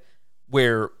side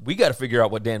where we got to figure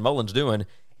out what Dan Mullen's doing.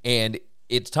 And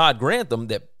it's Todd Grantham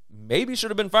that maybe should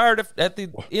have been fired at the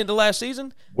end of last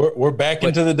season. We're back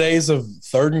into the days of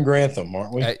third and Grantham,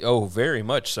 aren't we? Very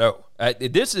much so.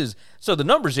 So the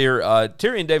numbers here,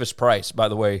 Tyrion Davis-Price, by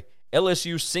the way,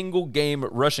 LSU single-game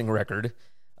rushing record,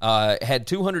 had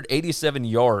 287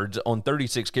 yards on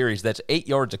 36 carries. That's 8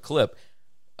 yards a clip.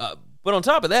 But on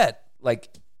top of that, like,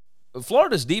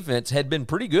 Florida's defense had been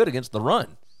pretty good against the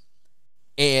run.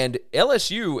 And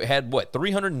LSU had,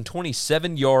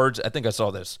 327 yards? I think I saw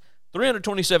this.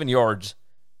 327 yards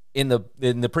in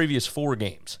the previous 4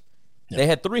 games. Yeah. They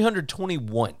had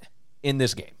 321 in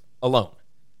this game alone.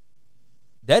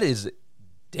 That is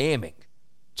damning.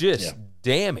 Just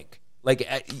damning. Like,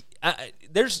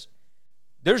 there's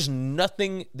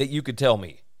nothing that you could tell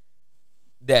me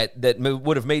that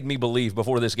would have made me believe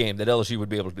before this game that LSU would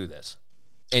be able to do this.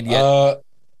 And yet, go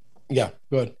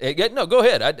ahead. No, go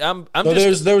ahead.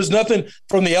 There was nothing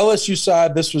from the LSU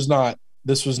side. This was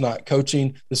not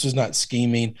coaching. This was not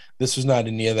scheming. This was not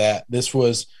any of that. This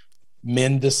was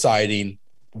men deciding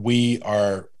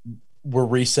we're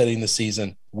resetting the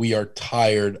season. We are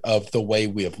tired of the way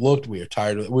we have looked. We are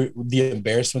tired of the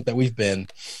embarrassment that we've been.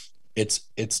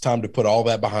 It's time to put all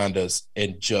that behind us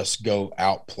and just go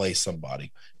outplay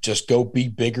somebody. Just go be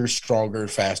bigger, stronger,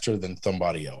 faster than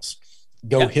somebody else.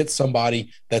 Go hit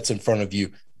somebody that's in front of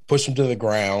you, push them to the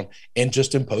ground, and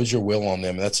just impose your will on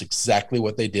them. And that's exactly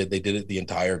what they did. They did it the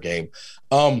entire game.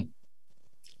 So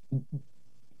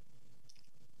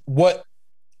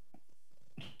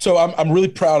I'm really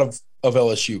proud of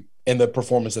LSU and the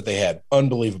performance that they had.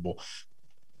 Unbelievable.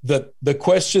 The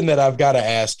question that I've got to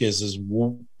ask is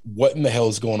what in the hell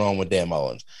is going on with Dan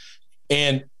Mullen?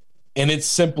 And it's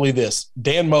simply this.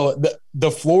 Dan Mullen,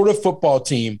 the Florida football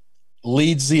team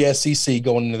leads the SEC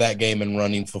going into that game and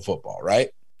running for football, right?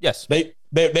 Yes. They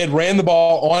ran the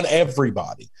ball on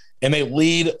everybody, and they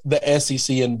lead the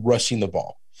SEC in rushing the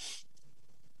ball.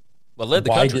 Well, led the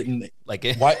country.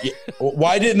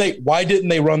 Why didn't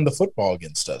they run the football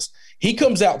against us? He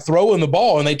comes out throwing the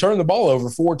ball, and they turn the ball over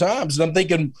 4 times, and I'm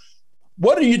thinking,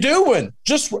 what are you doing?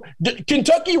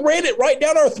 Kentucky ran it right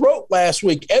down our throat last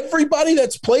week. Everybody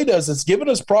that's played us, that's given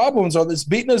us problems or that's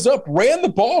beating us up, ran the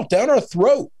ball down our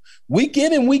throat week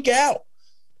in and week out.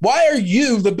 Why are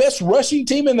you, the best rushing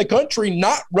team in the country,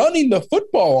 not running the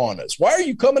football on us? Why are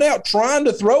you coming out trying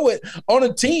to throw it on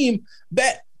a team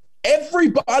that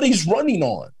everybody's running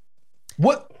on?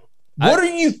 What are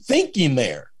you thinking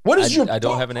there? What is your? I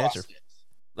don't have an answer.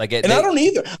 I don't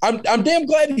either. I'm damn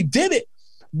glad he did it,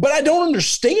 but I don't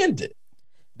understand it.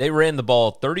 They ran the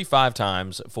ball 35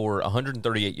 times for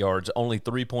 138 yards, only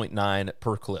 3.9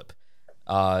 per clip.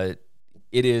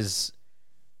 It's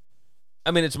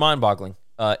mind-boggling.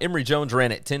 Emory Jones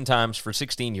ran it 10 times for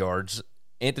 16 yards.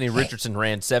 Anthony Richardson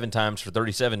ran 7 times for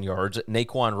 37 yards.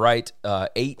 Naquan Wright,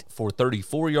 8 for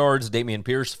 34 yards. Dameon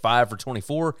Pierce, 5 for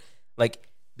 24.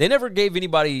 They never gave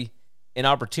anybody an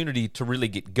opportunity to really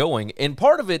get going. And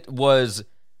part of it was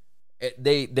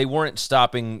they weren't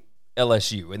stopping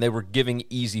LSU, and they were giving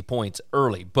easy points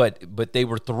early, but they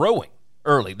were throwing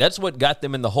early. That's what got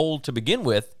them in the hole to begin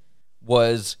with,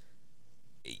 was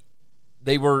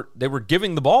they were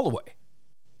giving the ball away.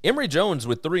 Emory Jones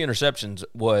with 3 interceptions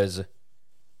was,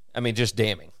 just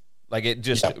damning.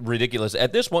 Ridiculous.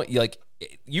 At this point,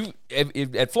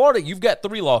 at Florida, you've got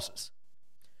 3 losses.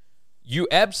 You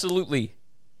absolutely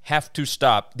have to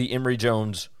stop the Emory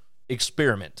Jones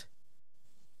experiment,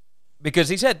 because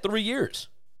he's had 3 years.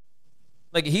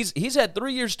 He's had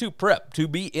 3 years to prep to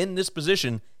be in this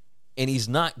position, and he's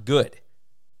not good.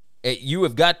 You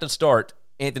have got to start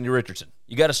Anthony Richardson.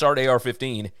 You got to start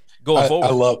AR-15 going forward.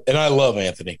 I love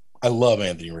Anthony. I love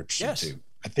Anthony Richardson too.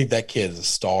 I think that kid is a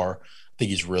star. I think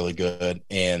he's really good,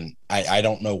 and I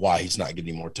don't know why he's not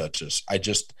getting more touches. I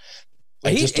just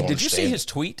don't understand. Did you see his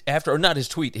tweet after, or not his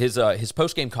tweet, his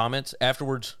post-game comments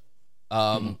afterwards?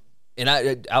 And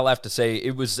I'll have to say,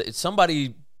 it was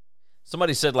somebody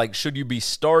said, should you be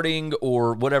starting,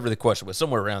 or whatever the question was,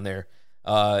 somewhere around there.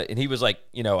 And he was like,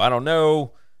 I don't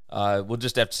know. We'll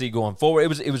just have to see going forward.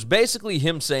 It was basically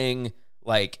him saying,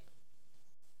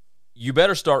 you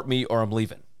better start me or I'm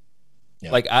leaving.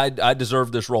 Yeah. I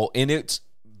deserve this role. And it's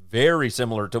very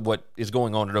similar to what is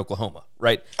going on at Oklahoma,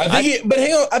 right? I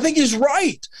think he's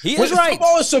right. He is right.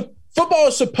 Football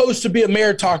is supposed to be a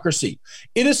meritocracy.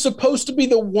 It is supposed to be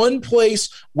the one place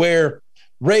where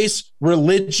race,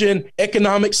 religion,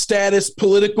 economic status,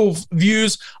 political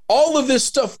views, all of this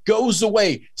stuff goes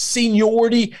away.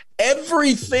 Seniority,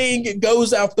 everything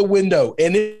goes out the window.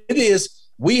 And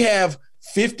we have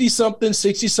 50-something,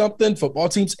 60-something football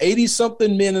teams,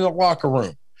 80-something men in the locker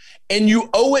room. And you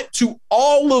owe it to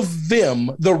all of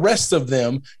them, the rest of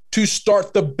them, to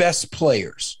start the best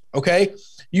players, okay?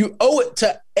 You owe it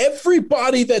to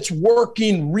everybody that's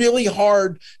working really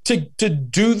hard to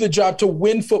do the job, to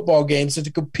win football games and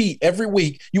to compete every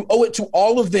week. You owe it to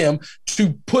all of them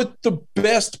to put the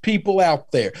best people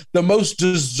out there, the most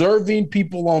deserving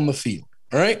people on the field,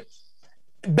 all right?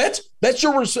 That's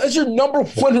your number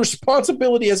one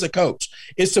responsibility as a coach,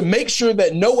 is to make sure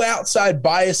that no outside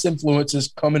bias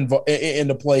influences come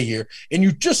into play here, and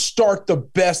you just start the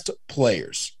best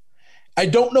players. I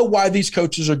don't know why these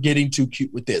coaches are getting too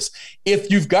cute with this.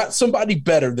 If you've got somebody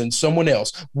better than someone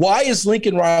else, why is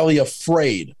Lincoln Riley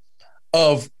afraid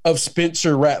of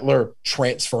Spencer Rattler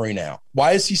transferring out?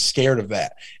 Why is he scared of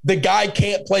that? The guy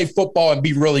can't play football and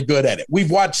be really good at it.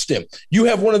 We've watched him. You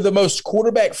have one of the most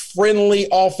quarterback-friendly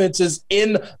offenses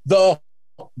in the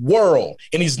world,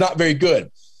 and he's not very good.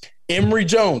 Emory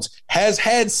Jones has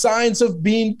had signs of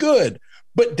being good,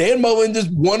 but Dan Mullen is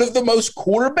one of the most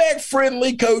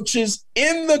quarterback-friendly coaches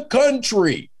in the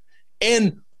country.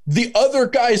 And The other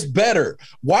guy's better.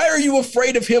 Why are you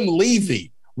afraid of him leaving?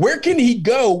 Where can he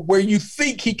go where you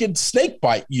think he can snake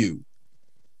bite you?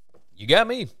 You got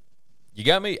me.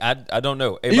 I don't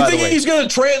know. Hey, you think he's going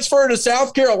to transfer to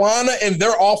South Carolina and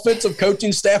their offensive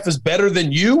coaching staff is better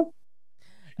than you?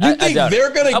 You think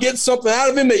they're going to get something out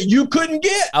of him that you couldn't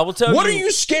get? I will tell you. What are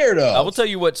you scared of? I will tell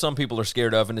you what some people are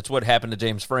scared of, and it's what happened to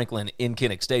James Franklin in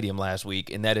Kinnick Stadium last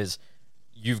week, and that is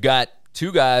you've got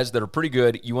two guys that are pretty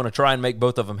good. You want to try and make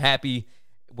both of them happy.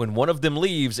 When one of them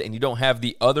leaves and you don't have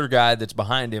the other guy that's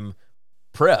behind him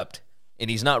prepped and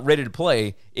he's not ready to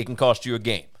play, it can cost you a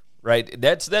game, right?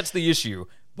 That's the issue.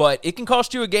 But it can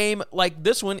cost you a game like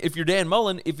this one if you're Dan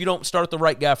Mullen if you don't start the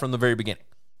right guy from the very beginning.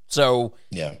 So,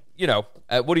 yeah.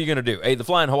 What are you going to do? Hey, the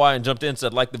Flying Hawaiian jumped in,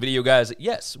 said, like the video, guys.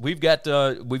 Yes, we've got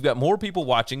more people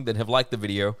watching than have liked the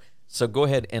video. So go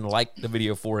ahead and like the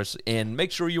video for us and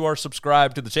make sure you are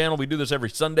subscribed to the channel. We do this every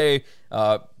Sunday.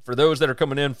 For those that are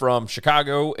coming in from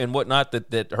Chicago and whatnot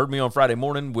that heard me on Friday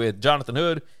morning with Jonathan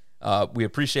Hood, we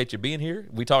appreciate you being here.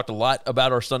 We talked a lot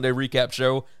about our Sunday recap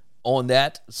show on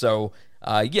that. So,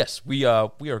 yes, we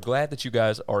are glad that you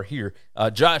guys are here.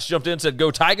 Josh jumped in and said,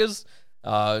 go Tigers.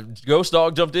 Ghost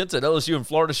Dog jumped in, said LSU and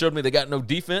Florida showed me they got no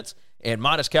defense. And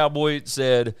Modest Cowboy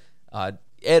said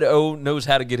Ed O knows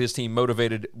how to get his team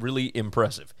motivated. Really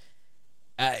impressive.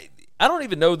 I don't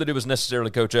even know that it was necessarily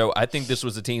Coach O. I think this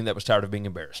was a team that was tired of being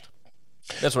embarrassed.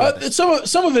 That's what I think.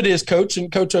 Some of it is Coach,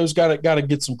 and Coach O's got to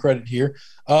get some credit here.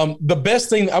 The best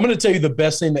thing, I'm going to tell you the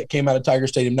best thing that came out of Tiger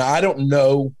Stadium. Now, I don't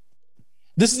know.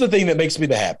 This is the thing that makes me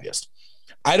the happiest.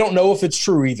 I don't know if it's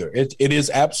true either. It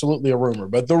is absolutely a rumor.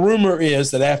 But the rumor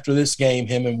is that after this game,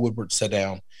 him and Woodward sat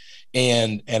down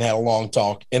and had a long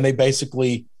talk, and they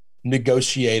basically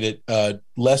negotiated a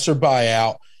lesser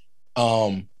buyout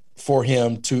for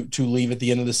him to leave at the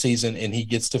end of the season, and he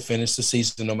gets to finish the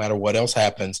season no matter what else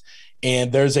happens.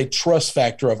 And there's a trust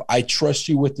factor of, I trust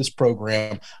you with this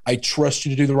program. I trust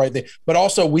you to do the right thing. But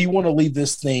also, we want to leave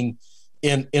this thing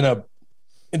in the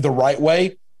right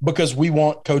way, because we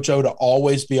want Coach O to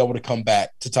always be able to come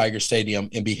back to Tiger Stadium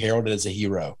and be heralded as a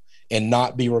hero and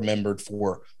not be remembered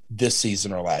for this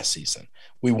season or last season.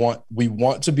 We want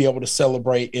to be able to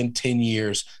celebrate in 10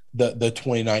 years the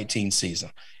 2019 season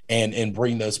and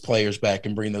bring those players back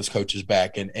and bring those coaches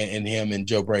back and him and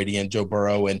Joe Brady and Joe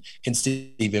Burrow and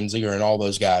Steve Emziger and all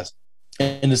those guys,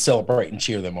 and to celebrate and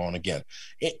cheer them on again.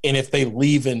 And if they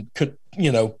leave in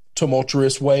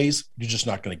tumultuous ways, you're just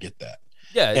not going to get that.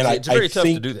 Yeah, it's very tough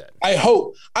to do that. I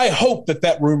hope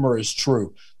that rumor is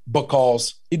true,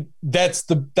 because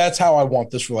that's how I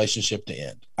want this relationship to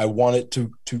end. I want it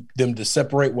to them to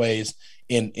separate ways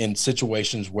in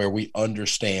situations where we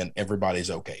understand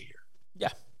everybody's okay here.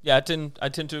 Yeah, I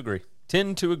tend to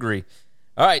agree.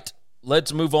 All right,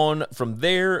 let's move on from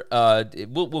there.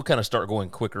 We'll kind of start going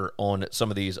quicker on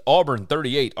some of these. Auburn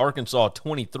 38, Arkansas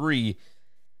 23.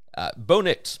 Bo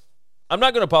Nix. I'm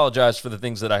not going to apologize for the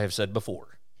things that I have said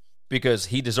before, because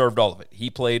he deserved all of it. He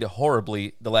played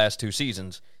horribly the last two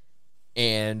seasons,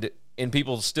 and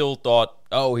people still thought,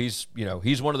 oh, he's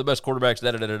one of the best quarterbacks,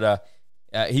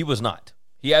 He was not.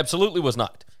 He absolutely was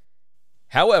not.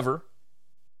 However,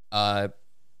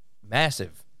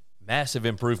 massive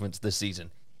improvements this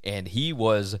season, and he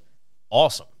was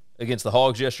awesome against the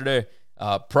Hogs yesterday.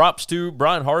 Props to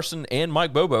Brian Harsin and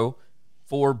Mike Bobo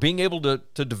for being able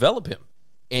to develop him.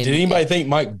 And did anybody think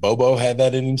Mike Bobo had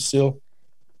that in him still?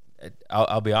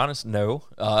 I'll be honest, no.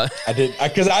 I didn't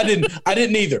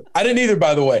either. I didn't either,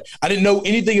 by the way. I didn't know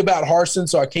anything about Harsin,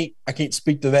 so I can't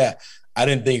speak to that. I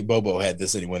didn't think Bobo had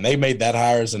this anyway. When they made that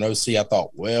hire as an OC, I thought,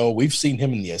 well, we've seen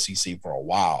him in the SEC for a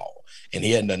while, and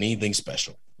he hadn't done anything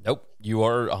special. Nope, you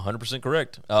are 100%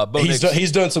 correct.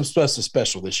 He's done some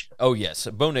special this year. Oh, yes.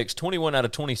 Bo Nix, 21 out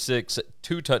of 26,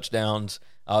 2 touchdowns,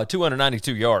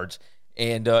 292 yards.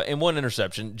 And one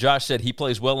interception. Josh said he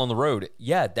plays well on the road.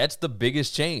 Yeah, that's the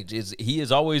biggest change. Is he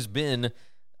has always been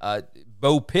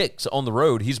Bo Picks on the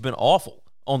road. He's been awful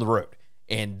on the road.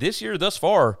 And this year thus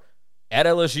far, at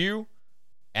LSU,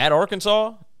 at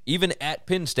Arkansas, even at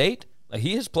Penn State,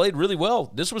 he has played really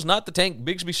well. This was not the Tank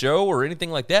Bigsby show or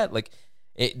anything like that.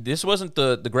 This wasn't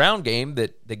the ground game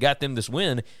that got them this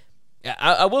win.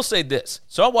 I will say this.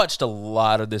 So I watched a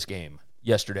lot of this game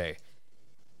yesterday.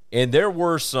 And there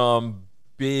were some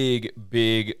big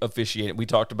officiating. We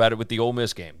talked about it with the Ole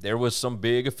Miss game. There was some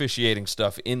big officiating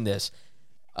stuff in this.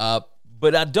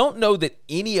 But I don't know that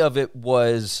any of it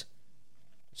was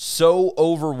so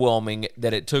overwhelming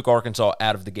that it took Arkansas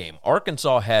out of the game.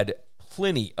 Arkansas had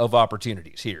plenty of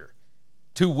opportunities here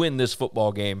to win this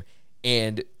football game.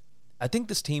 And I think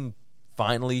this team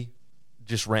finally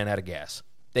just ran out of gas.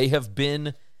 They have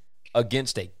been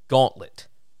against a gauntlet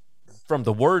from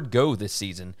the word go this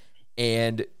season,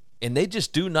 and they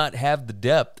just do not have the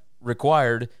depth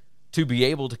required to be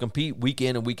able to compete week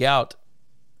in and week out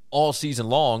all season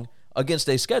long against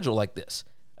a schedule like this.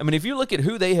 I mean, if you look at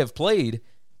who they have played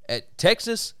at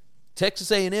Texas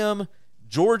A&M,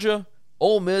 Georgia,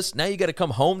 Ole Miss, now you got to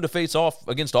come home to face off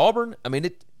against Auburn. I mean,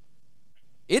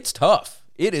 it's tough.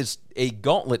 It is a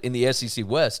gauntlet in the SEC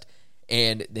West,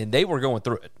 and they were going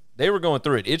through it.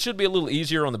 It should be a little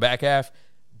easier on the back half,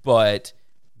 but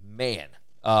man,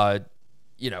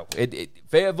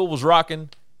 Fayetteville was rocking.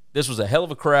 This was a hell of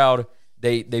a crowd.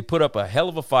 They put up a hell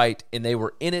of a fight, and they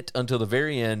were in it until the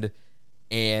very end.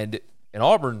 And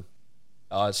Auburn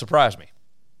surprised me,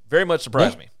 very much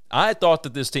surprised me. I thought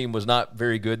that this team was not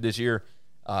very good this year.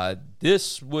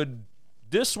 This one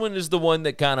is the one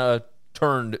that kind of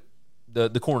turned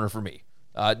the corner for me.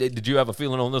 Did you have a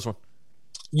feeling on this one?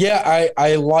 Yeah,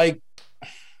 I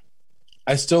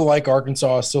still like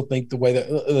Arkansas. I still think the way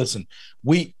that listen,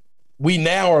 we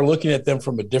now are looking at them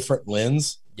from a different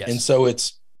lens, yes. And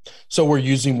so we're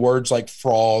using words like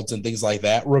frauds and things like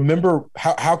that. Remember,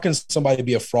 how can somebody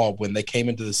be a fraud when they came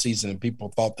into the season and people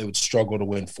thought they would struggle to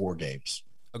win 4 games?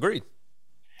 Agreed.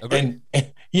 And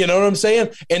you know what I'm saying?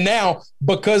 And now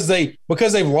because they've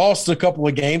lost a couple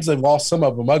of games, they've lost some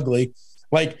of them ugly.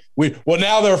 Like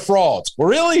now they're frauds. Well,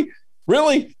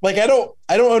 really? Like I don't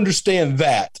understand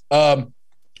that.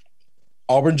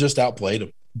 Auburn just outplayed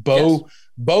them.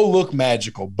 Bo looked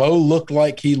magical. Bo looked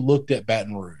like he looked at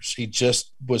Baton Rouge. He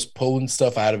just was pulling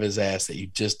stuff out of his ass that you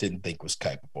just didn't think was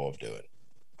capable of doing.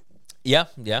 Yeah,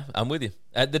 I'm with you.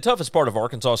 The toughest part of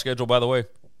Arkansas' schedule, by the way,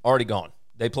 already gone.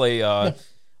 They play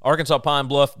Arkansas Pine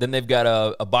Bluff, then they've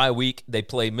got a bye week. They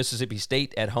play Mississippi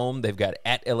State at home. They've got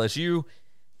at LSU.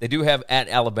 They do have at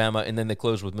Alabama, and then they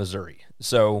close with Missouri.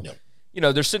 So,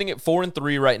 they're sitting at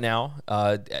 4-3 right now.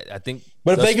 I think.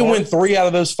 But if they can win 3 out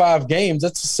of those 5 games,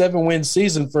 that's a 7-win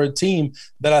season for a team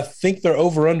that I think their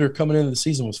over/under coming into the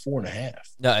season was 4.5.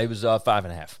 No, it was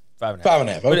 5.5.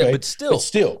 5.5. Okay, but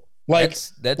still, like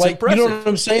that's impressive. You know what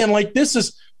I'm saying? Like this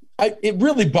is. It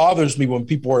really bothers me when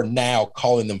people are now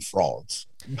calling them frauds.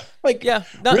 Like,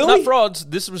 not frauds.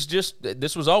 This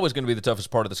was always going to be the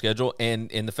toughest part of the schedule, and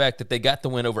the fact that they got the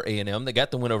win over A&M, they got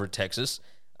the win over Texas.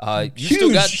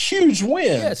 Huge wins.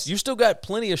 Yes, you still got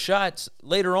plenty of shots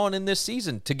later on in this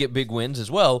season to get big wins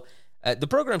as well. The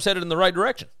program's headed in the right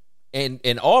direction,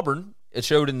 and Auburn, it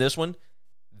showed in this one,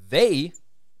 they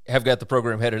have got the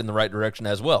program headed in the right direction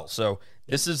as well. So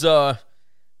this is I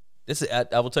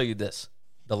will tell you this.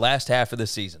 The last half of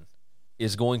this season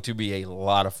is going to be a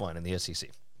lot of fun in the SEC.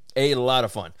 A lot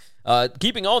of fun.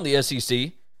 Keeping on the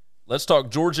SEC, let's talk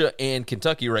Georgia and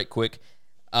Kentucky right quick.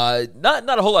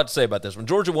 Not a whole lot to say about this one.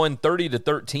 Georgia won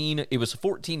 30-13. It was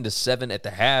 14-7 at the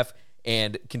half,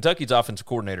 and Kentucky's offensive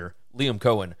coordinator, Liam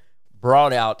Cohen,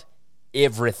 brought out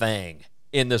everything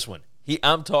in this one.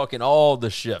 I'm talking all the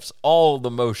shifts, all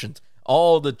the motions,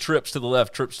 all the trips to the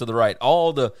left, trips to the right,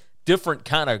 all the different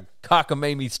kind of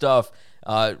cockamamie stuff.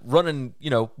 Running,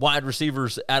 wide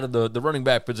receivers out of the running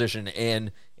back position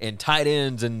and tight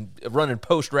ends and running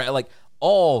post route, like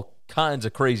all kinds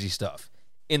of crazy stuff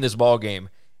in this ball game.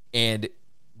 And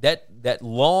that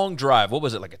long drive, what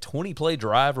was it, like a 20-play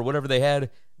drive or whatever they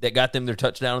had that got them their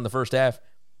touchdown in the first half?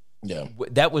 Yeah,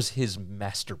 that was his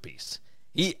masterpiece.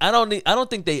 I don't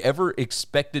think they ever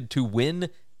expected to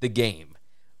win the game,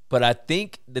 but I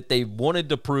think that they wanted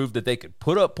to prove that they could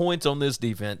put up points on this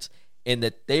defense and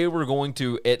that they were going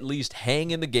to at least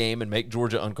hang in the game and make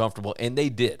Georgia uncomfortable, and they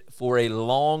did for a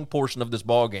long portion of this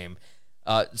ball game.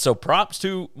 So props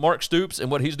to Mark Stoops and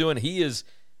what he's doing. He is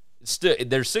still,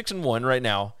 they're 6-1 right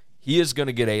now. He is going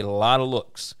to get a lot of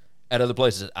looks at other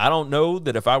places. I don't know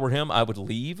that if I were him, I would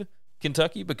leave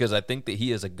Kentucky because I think that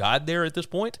he is a god there at this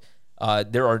point.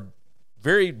 There are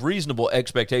very reasonable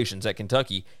expectations at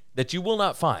Kentucky that you will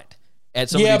not find.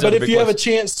 But if you have a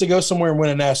chance to go somewhere and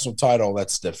win a national title,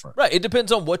 that's different. Right. It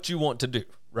depends on what you want to do,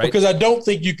 right? Because I don't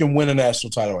think you can win a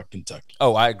national title at Kentucky.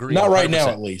 Oh, I agree. Not 100%. Right now,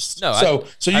 at least. No,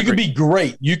 so you can be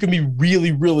great. You can be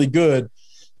really, really good.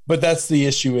 But that's the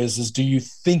issue is do you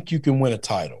think you can win a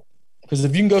title? Because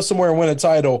if you can go somewhere and win a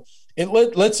title, and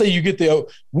let's say you get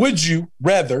would you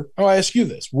rather, I'll ask you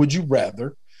this, would you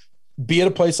rather be at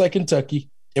a place like Kentucky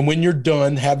and when you're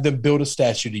done, have them build a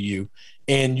statue to you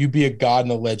and you be a god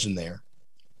and a legend there,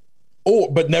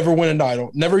 but never win a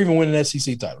title, never even win an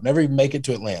SEC title, never even make it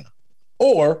to Atlanta,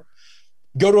 or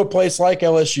go to a place like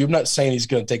LSU? I'm not saying he's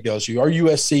going to take the LSU or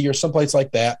USC or someplace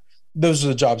like that. Those are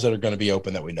the jobs that are going to be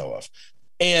open that we know of,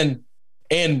 and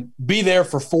be there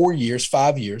for 4 years,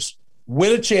 5 years,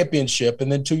 win a championship,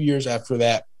 and then 2 years after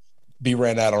that, be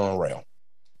ran out on a rail.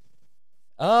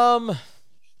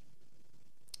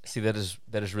 See, that is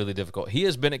really difficult. He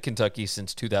has been at Kentucky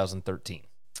since 2013.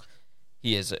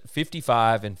 He is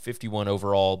 55 and 51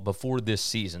 overall before this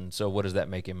season. So what does that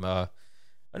make him? No.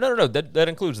 That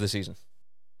includes the season.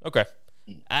 Okay.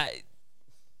 I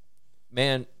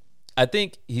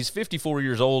think he's 54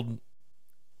 years old.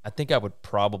 I think I would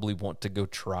probably want to go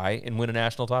try and win a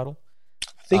national title.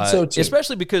 I think so too.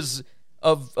 Especially because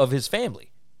of his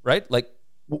family, right? Like,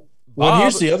 well,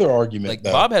 here's the other argument. Like,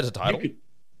 though. Bob has a title.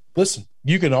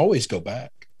 You can always go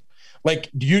back. Like,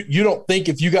 you don't think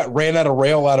if you got ran out of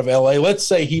rail out of LA, let's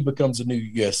say he becomes a new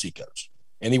USC coach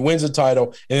and he wins a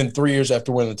title, and then 3 years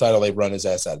after winning the title, they run his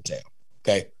ass out of town.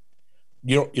 Okay.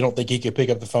 You don't think he could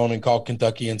pick up the phone and call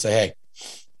Kentucky and say, hey,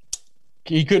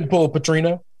 he couldn't pull a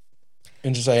Petrino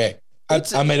and just say, hey,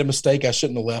 I made a mistake. I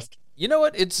shouldn't have left. You know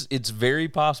what? It's very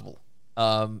possible.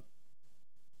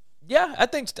 Yeah, I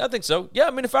think so. Yeah,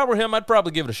 I mean, if I were him, I'd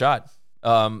probably give it a shot.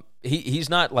 He's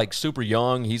not like super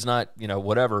young. He's not,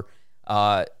 whatever.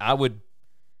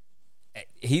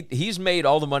 He's made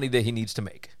all the money that he needs to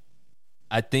make.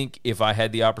 I think if I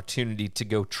had the opportunity to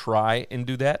go try and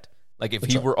do that, like if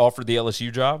he were offered the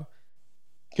LSU job.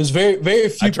 Because very, very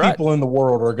few people in the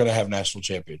world are going to have national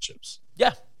championships.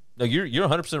 Yeah. No, you're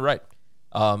 100% right.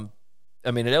 I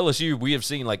mean, at LSU, we have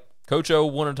seen like Coach O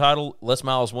won a title, Les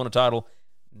Miles won a title.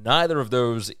 Neither of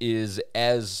those is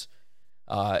as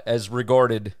well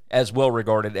regarded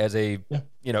as a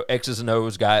X's and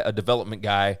O's guy, a development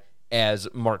guy, as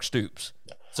Mark Stoops.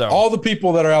 So all the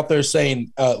people that are out there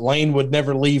saying Lane would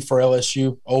never leave for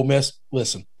LSU, Ole Miss,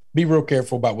 listen, be real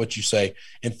careful about what you say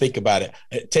and think about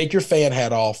it. Take your fan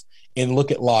hat off and look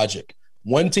at logic.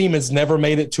 One team has never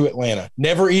made it to Atlanta,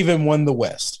 never even won the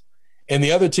West. And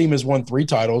the other team has won 3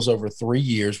 titles over 20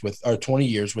 years with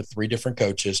 3 different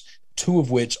coaches, 2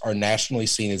 of which are nationally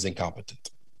seen as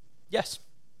incompetent. Yes.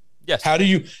 How do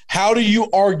you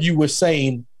argue with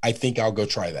saying, I think I'll go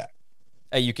try that?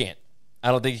 Hey, you can't. I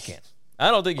don't think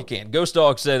you can. Ghost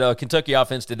Dog said Kentucky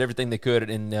offense did everything they could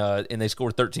and they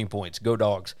scored 13 points. Go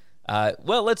Dogs.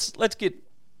 Well, let's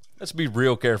be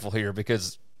real careful here,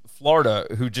 because Florida,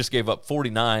 who just gave up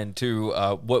 49 to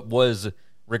what was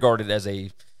regarded as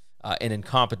an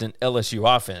incompetent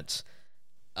LSU offense,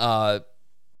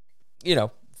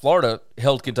 Florida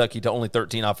held Kentucky to only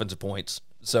 13 offensive points.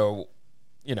 So,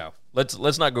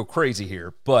 let's not go crazy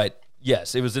here. But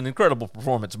yes, it was an incredible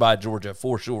performance by Georgia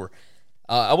for sure.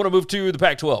 I want to move to the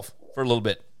Pac-12 for a little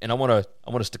bit, and I want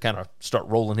us to kind of start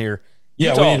rolling here.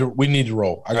 Yeah, Utah, we need to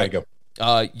roll. I gotta go.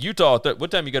 Utah,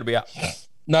 what time you got to be out?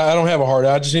 No, I don't have a hard.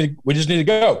 We just need to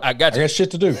go. I got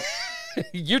shit to do.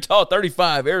 Utah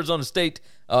 35, Arizona State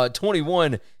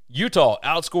 21. Utah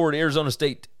outscored Arizona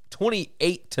State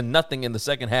 28-0 in the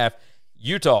second half.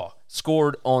 Utah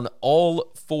scored on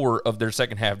all 4 of their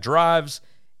second half drives,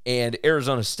 and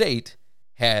Arizona State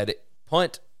had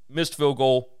punt, missed field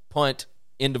goal, punt,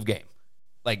 end of game.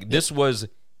 Like, this was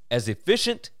as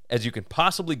efficient as you can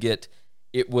possibly get.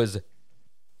 It was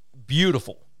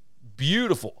beautiful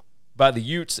by the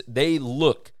Utes. They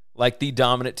look like the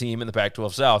dominant team in the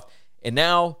Pac-12 South. And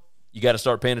now you got to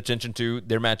start paying attention to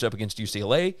their matchup against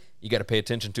UCLA. You got to pay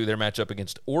attention to their matchup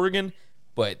against Oregon.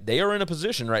 But they are in a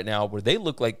position right now where they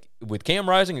look like, with Cam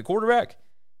Rising at quarterback,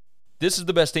 this is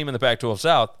the best team in the Pac-12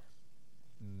 South,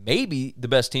 maybe the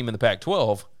best team in the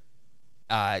Pac-12.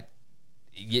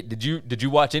 Did you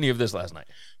watch any of this last night?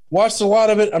 Watched a lot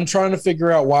of it. I'm trying to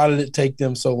figure out, why did it take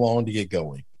them so long to get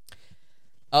going?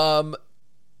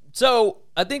 So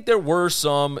I think there were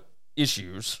some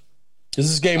issues.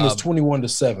 This game was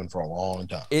 21-7 for a long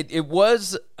time. It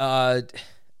was. I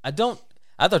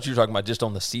thought you were talking about just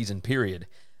on the season period.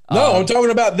 No, I'm talking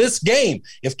about this game.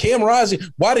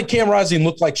 Why did Cam Rising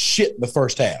look like shit in the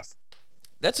first half?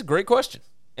 That's a great question,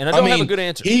 and I don't have a good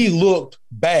answer. He looked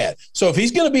bad. So if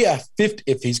he's going to be a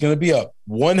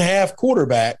 1/2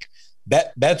 quarterback,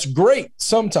 that's great.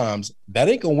 Sometimes that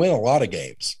ain't going to win a lot of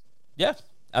games. Yeah,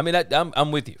 I mean,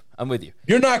 I'm with you.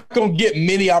 You're not going to get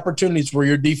many opportunities where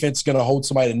your defense is going to hold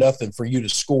somebody to nothing for you to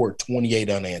score 28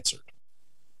 unanswered.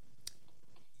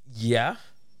 Yeah.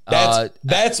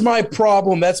 That's my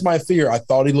problem. That's my fear. I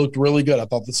thought he looked really good. I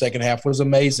thought the second half was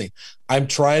amazing. I'm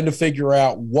trying to figure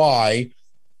out why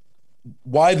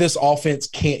this offense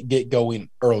can't get going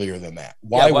earlier than that.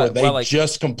 Why were they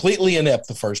just completely inept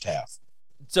the first half?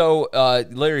 So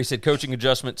Larry said coaching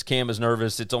adjustments. Cam is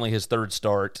nervous. It's only his 3rd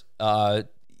start.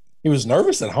 He was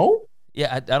nervous at home?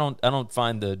 Yeah, I don't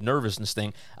find the nervousness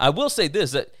thing. I will say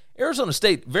this, that Arizona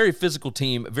State, very physical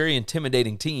team, very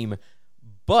intimidating team,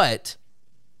 but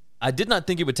I did not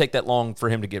think it would take that long for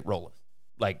him to get rolling.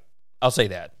 Like, I'll say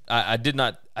that. I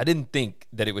didn't think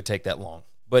that it would take that long.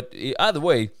 But either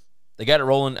way, They got it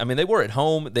rolling. I mean, they were at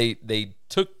home. They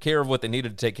took care of what they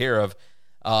needed to take care of.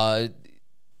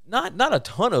 Not a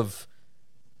ton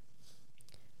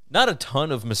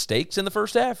of mistakes in the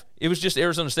first half. It was just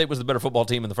Arizona State was the better football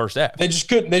team in the first half. They just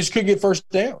couldn't get first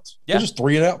downs. Yeah. They're just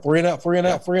three and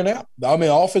out. I mean,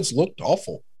 offense looked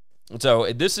awful.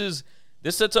 So this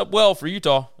sets up well for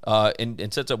Utah,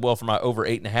 and sets up well for my over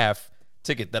 8.5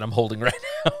 ticket that I'm holding right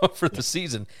now for the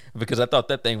season, because I thought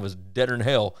that thing was deader than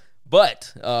hell.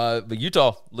 But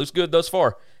Utah looks good thus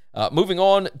far. Moving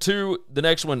on to the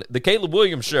next one, the Caleb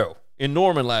Williams show in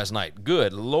Norman last night.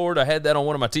 Good Lord, I had that on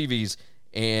one of my TVs.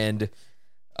 And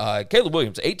Caleb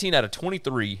Williams, 18 out of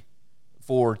 23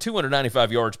 for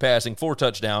 295 yards passing, 4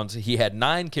 touchdowns. He had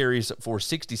 9 carries for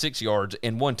 66 yards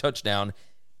and 1 touchdown.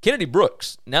 Kennedy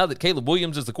Brooks, now that Caleb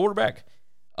Williams is the quarterback,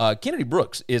 Kennedy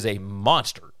Brooks is a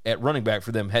monster at running back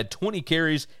for them. Had 20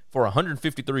 carries for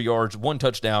 153 yards, 1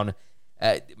 touchdown.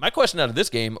 My question out of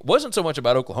this game wasn't so much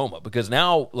about Oklahoma, because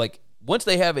now, once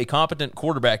they have a competent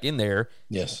quarterback in there,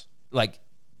 yes,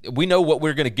 we know what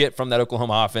we're going to get from that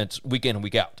Oklahoma offense week in and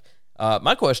week out.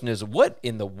 My question is, what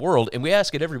in the world, and we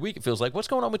ask it every week, it feels like, what's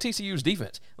going on with TCU's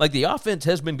defense? The offense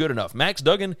has been good enough. Max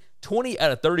Duggan, 20 out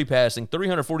of 30 passing,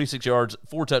 346 yards,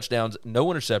 4 touchdowns, no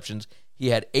interceptions. He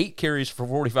had 8 carries for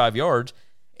 45 yards.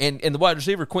 And the wide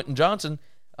receiver, Quentin Johnson,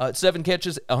 7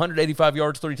 catches, 185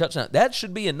 yards, 3 touchdowns. That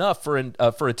should be enough for a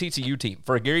TCU team,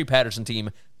 for a Gary Patterson team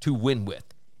to win with.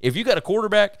 If you got a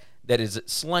quarterback that is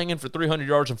slanging for 300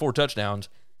 yards and 4 touchdowns,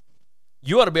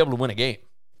 you ought to be able to win a game.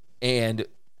 And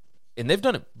they've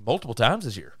done it multiple times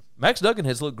this year. Max Duggan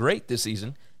has looked great this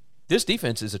season. This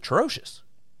defense is atrocious.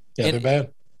 Yeah, and they're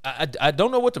bad. I don't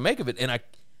know what to make of it. And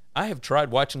I have tried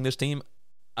watching this team.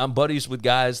 I'm buddies with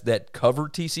guys that cover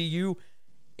TCU,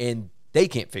 and they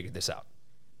can't figure this out.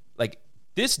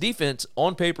 This defense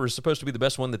on paper is supposed to be the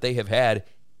best one that they have had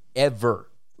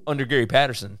ever under Gary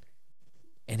Patterson,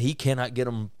 and he cannot get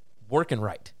them working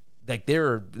right.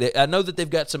 I know that they've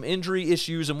got some injury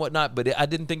issues and whatnot, but I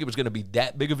didn't think it was going to be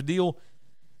that big of a deal.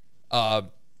 I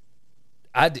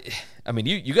mean,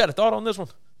 you got a thought on this one?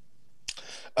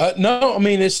 No, I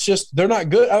mean, it's just they're not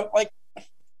good.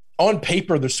 On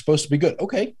paper, they're supposed to be good.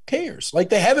 Okay, who cares?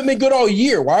 They haven't been good all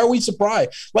year. Why are we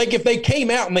surprised? If they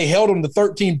came out and they held them to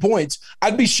 13 points,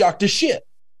 I'd be shocked as shit.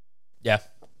 Yeah.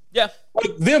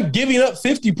 Them giving up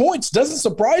 50 points doesn't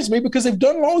surprise me, because they've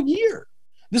done it all year.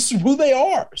 This is who they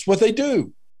are. It's what they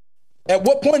do. At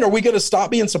what point are we going to stop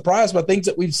being surprised by things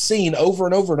that we've seen over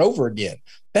and over and over again?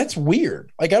 That's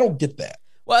weird. I don't get that.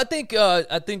 Well, I think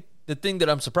the thing that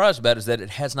I'm surprised about is that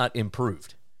it has not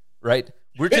improved, right?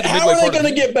 How are they going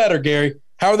to get better, Gary?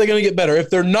 How are they going to get better? If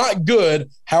they're not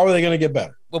good, how are they going to get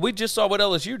better? Well, we just saw what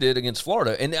LSU did against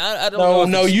Florida, and I don't know.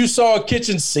 No, you saw a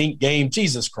kitchen sink game.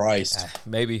 Jesus Christ.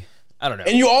 Maybe. I don't know.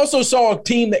 And you also saw a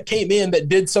team that came in that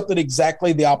did something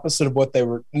exactly the opposite of what they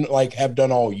were have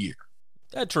done all year.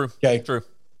 True. Okay. True.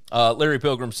 Larry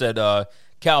Pilgrim said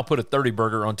Cal put a 30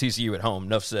 burger on TCU at home.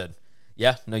 Enough said.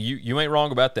 Yeah, no, you ain't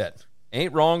wrong about that.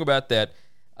 Ain't wrong about that.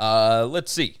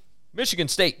 Let's see. Michigan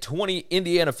State 20,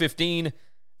 Indiana 15.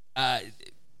 I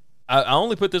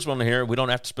only put this one here. We don't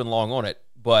have to spend long on it,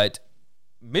 but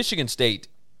Michigan State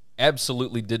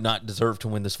absolutely did not deserve to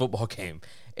win this football game,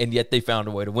 and yet they found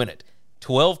a way to win it.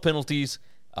 12 penalties,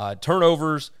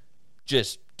 turnovers,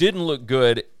 just didn't look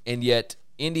good, and yet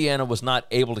Indiana was not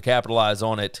able to capitalize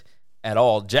on it at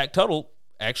all. Jack Tuttle,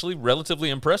 actually relatively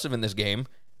impressive in this game.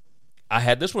 I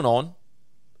had this one on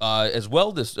as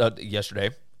well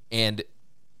yesterday, and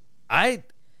I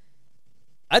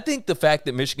think the fact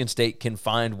that Michigan State can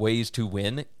find ways to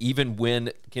win, even when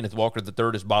Kenneth Walker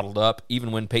III is bottled up,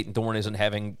 even when Peyton Thorne isn't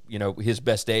having, his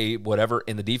best day, whatever,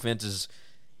 and the defense is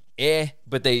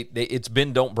but it's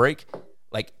bend, don't break.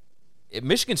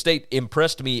 Michigan State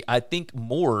impressed me, I think,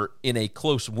 more in a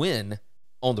close win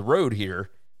on the road here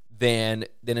than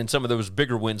in some of those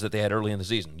bigger wins that they had early in the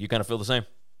season. You kind of feel the same?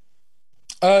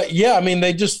 Yeah, I mean,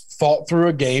 they just fought through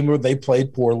a game where they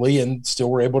played poorly and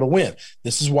still were able to win.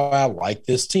 This is why I like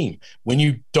this team. When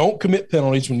you don't commit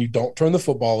penalties, when you don't turn the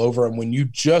football over, and when you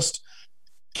just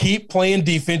keep playing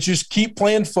defense, just keep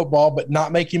playing football, but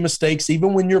not making mistakes,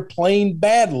 even when you're playing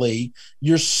badly,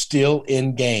 you're still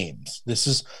in games. This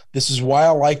is why I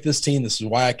like this team. This is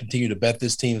why I continue to bet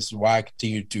this team. This is why I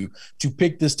continue to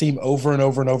pick this team over and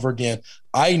over and over again.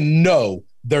 I know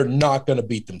they're not going to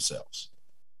beat themselves.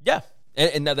 Yeah.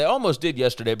 And now they almost did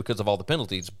yesterday because of all the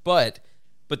penalties, but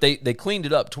they cleaned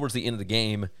it up towards the end of the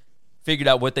game, figured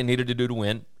out what they needed to do to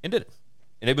win, and did it.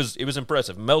 And it was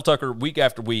impressive. Mel Tucker, week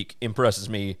after week, impresses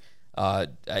me.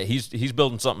 He's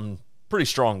building something pretty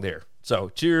strong there. So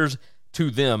cheers to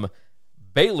them.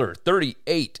 Baylor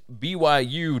 38,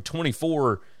 BYU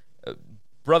 24.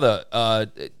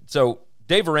 So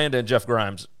Dave Aranda and Jeff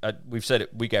Grimes, we've said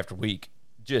it week after week,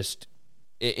 just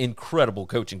incredible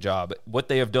coaching job. What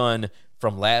they have done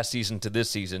from last season to this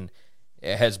season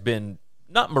has been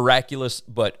not miraculous,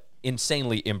 but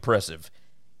insanely impressive.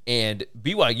 And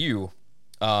BYU,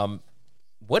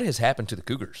 what has happened to the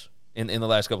Cougars in the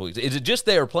last couple of weeks? Is it just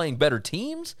they are playing better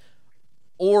teams,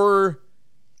 or?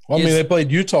 Well, I mean, they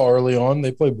played Utah early on.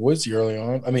 They played Boise early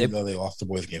on. I mean, they lost the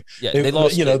Boise game. Yeah, they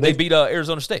lost. They beat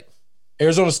Arizona State.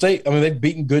 Arizona State. I mean, they've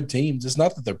beaten good teams. It's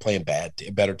not that they're playing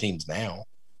better teams now.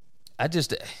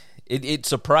 It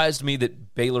surprised me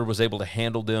that Baylor was able to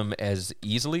handle them as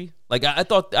easily. Like I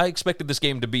expected this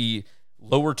game to be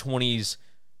lower 20s,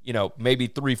 maybe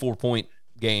 3-4 point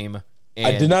game. And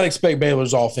I did not expect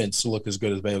Baylor's offense to look as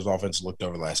good as Baylor's offense looked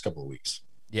over the last couple of weeks.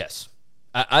 Yes.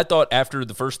 I thought after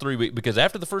the first 3 weeks, because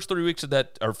after the first 3 weeks of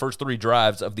that, or first 3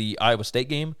 drives of the Iowa State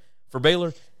game for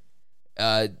Baylor,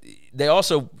 they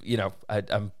also,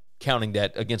 I'm counting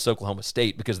that against Oklahoma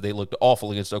State because they looked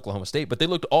awful against Oklahoma State, but they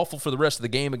looked awful for the rest of the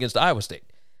game against Iowa State.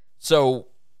 So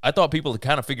I thought people had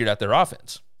kind of figured out their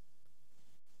offense.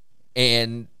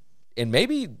 And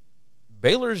maybe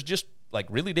Baylor's just like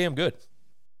really damn good.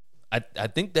 I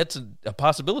think that's a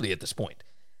possibility at this point.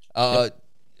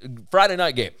 Friday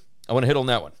night game. I want to hit on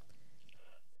that one.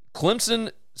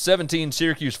 Clemson 17,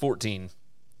 Syracuse 14.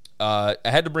 I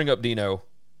had to bring up Dino.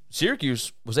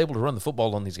 Syracuse was able to run the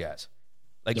football on these guys.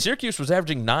 Syracuse was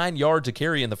averaging 9 yards a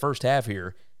carry in the first half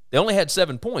here. They only had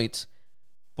 7 points,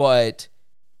 but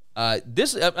I'm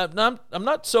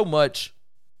not so much.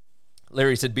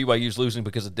 Larry said BYU's losing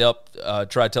because of depth.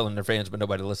 Try telling their fans, but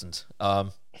nobody listens. I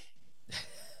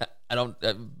don't.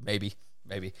 Maybe.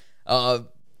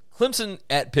 Clemson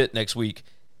at Pitt next week.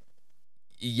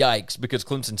 Yikes, because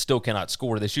Clemson still cannot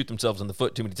score. They shoot themselves in the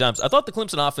foot too many times. I thought the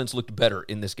Clemson offense looked better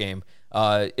in this game.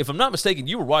 If I'm not mistaken,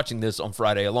 you were watching this on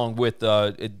Friday along with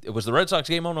it was the Red Sox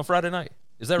game on Friday night.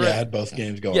 Is that right? Yeah, I had both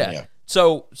games going. Yeah.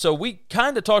 So we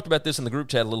kind of talked about this in the group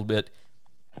chat a little bit.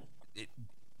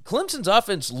 Clemson's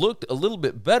offense looked a little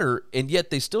bit better, and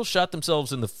yet they still shot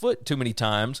themselves in the foot too many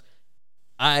times.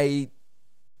 I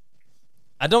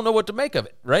don't know what to make of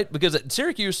it, right? Because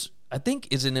Syracuse, I think,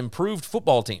 is an improved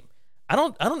football team. I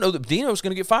don't know that Dino's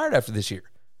going to get fired after this year.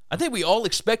 I think we all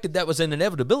expected that was an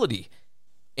inevitability.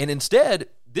 And instead,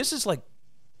 this is a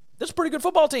pretty good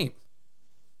football team.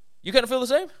 You kind of feel the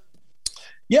same?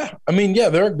 Yeah. I mean, yeah,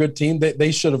 they're a good team.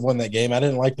 They should have won that game. I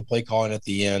didn't like the play calling at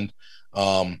the end.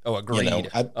 Agreed.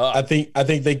 I think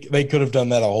they could have done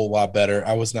that a whole lot better.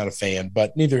 I was not a fan,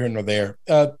 but neither here nor there.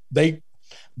 They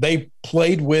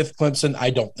played with Clemson. I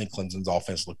don't think Clemson's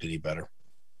offense looked any better.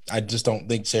 I just don't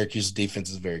think Syracuse's defense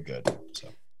is very good. So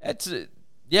that's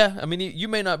yeah. I mean, you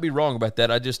may not be wrong about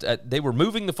that. They were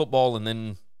moving the football and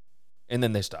then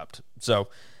they stopped. So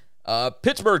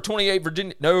Pittsburgh 28,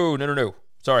 Virginia. No.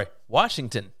 Sorry,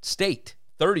 Washington State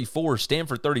 34,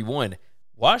 Stanford 31.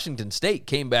 Washington State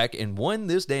came back and won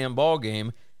this damn ball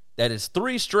game. That is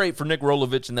 3 straight for Nick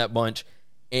Rolovich in that bunch.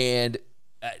 And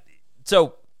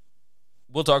so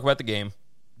we'll talk about the game.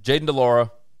 Jaden DeLaura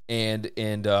and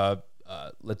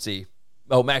let's see.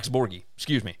 Oh, Max Borghi.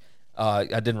 Excuse me. I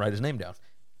didn't write his name down.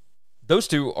 Those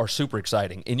two are super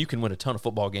exciting, and you can win a ton of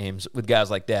football games with guys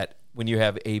like that when you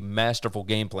have a masterful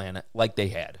game plan like they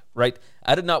had, right?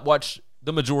 I did not watch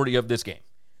the majority of this game.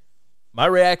 My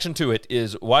reaction to it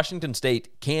is Washington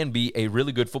State can be a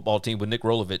really good football team with Nick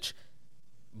Rolovich,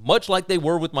 much like they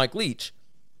were with Mike Leach.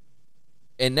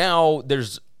 And now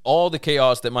there's all the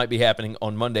chaos that might be happening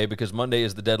on Monday because Monday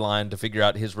is the deadline to figure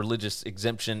out his religious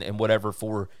exemption and whatever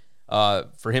for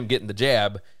him getting the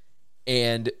jab.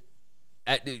 And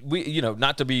we,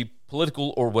 not to be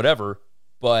political or whatever,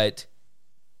 but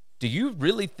do you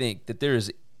really think that there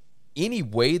is any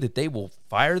way that they will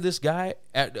fire this guy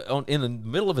in the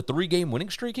middle of a 3-game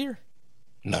winning streak here?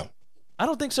 No, I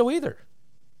don't think so either.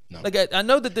 No. I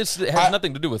know that this has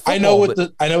nothing to do with football.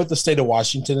 I know what the state of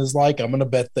Washington is like. I'm going to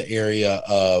bet the area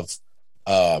of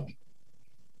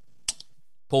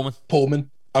Pullman.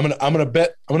 I'm gonna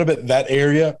bet that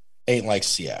area ain't like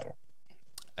Seattle.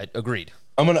 Agreed.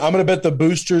 I'm gonna bet the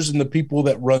boosters and the people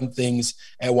that run things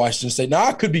at Washington State. Now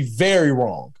I could be very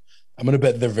wrong. I'm gonna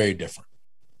bet they're very different.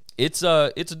 It's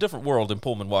a different world in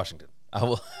Pullman, Washington. I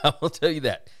will tell you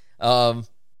that.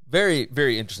 Very,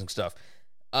 very interesting stuff.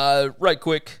 Right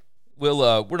quick, we're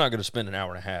not going to spend an hour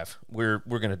and a half. We're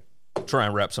going to try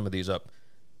and wrap some of these up.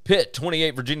 Pitt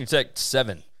 28, Virginia Tech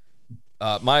 7.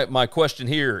 My question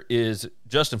here is,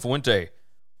 Justin Fuente,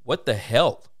 what the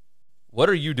hell? What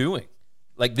are you doing?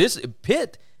 Like this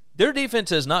Pitt, their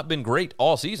defense has not been great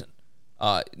all season.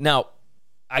 Now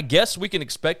I guess we can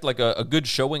expect like a good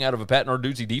showing out of a Pat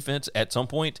Narduzzi defense at some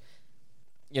point.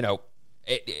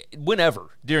 Whenever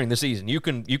during the season, you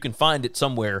can find it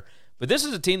somewhere. But this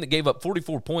is a team that gave up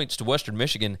 44 points to Western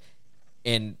Michigan,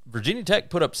 and Virginia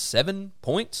Tech put up 7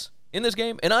 points in this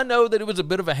game. And I know that it was a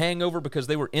bit of a hangover because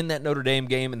they were in that Notre Dame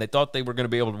game and they thought they were going to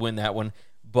be able to win that one.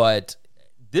 But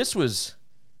this was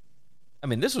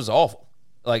awful.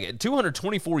 Like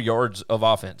 224 yards of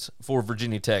offense for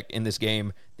Virginia Tech in this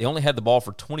game. They only had the ball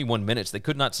for 21 minutes. They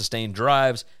could not sustain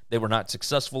drives. They were not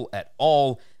successful at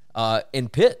all.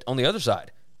 And Pitt, on the other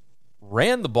side,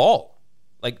 ran the ball.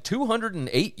 Like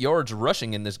 208 yards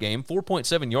rushing in this game,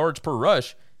 4.7 yards per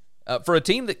rush for a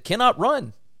team that cannot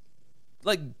run.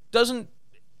 Has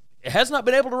not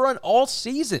been able to run all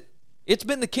season. It's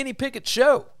been the Kenny Pickett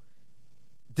show.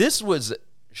 This was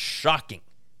shocking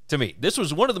to me. This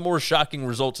was one of the more shocking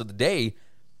results of the day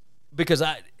because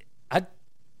I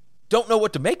don't know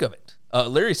what to make of it.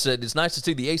 Larry said it's nice to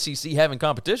see the ACC having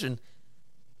competition.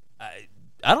 I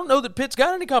don't know that Pitt's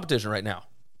got any competition right now.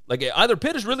 Like either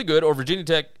Pitt is really good or Virginia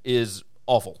Tech is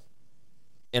awful,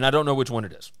 and I don't know which one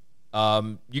it is.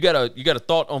 You got a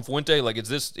thought on Fuente? Like, is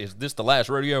this the last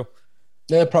rodeo?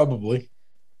 Yeah, probably.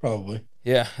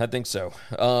 Yeah, I think so.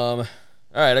 All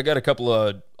right, I got a couple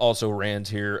of also rants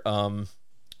here. All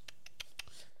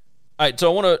right,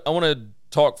 so I want to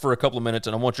talk for a couple of minutes,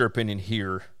 and I want your opinion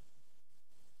here.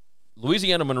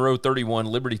 Louisiana Monroe 31,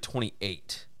 Liberty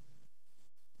 28,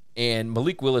 and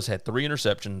Malik Willis had 3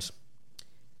 interceptions.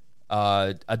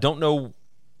 I don't know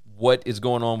what is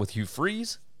going on with Hugh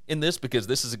Freeze in this because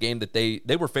this is a game that they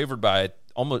were favored by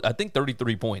almost, I think,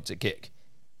 33 points at kick.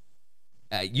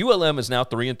 ULM is now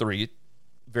 3-3,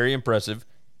 very impressive.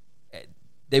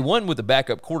 They won with a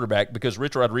backup quarterback because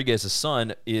Rich Rodriguez's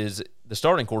son is the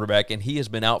starting quarterback, and he has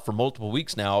been out for multiple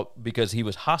weeks now because he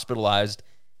was hospitalized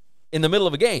in the middle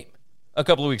of a game a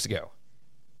couple of weeks ago.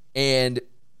 And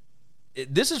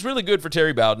this is really good for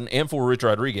Terry Bowden and for Rich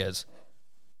Rodriguez.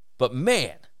 But,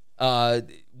 man,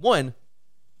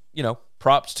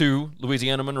 props to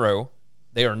Louisiana Monroe.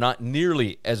 They are not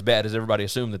nearly as bad as everybody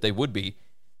assumed that they would be.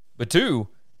 But, 2,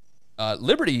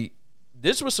 Liberty,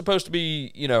 this was supposed to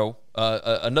be,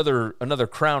 another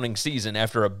crowning season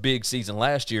after a big season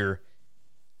last year.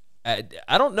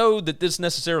 I don't know that this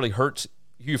necessarily hurts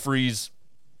Hugh Freeze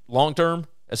long-term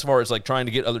as far as, like, trying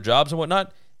to get other jobs and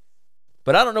whatnot.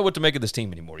 But I don't know what to make of this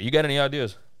team anymore. You got any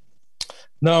ideas?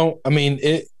 No, I mean,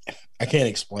 I can't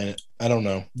explain it. I don't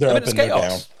know. They're up and they're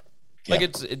down. Like,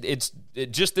 it's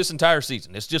just this entire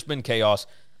season. It's just been chaos.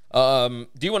 Do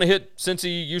you want to hit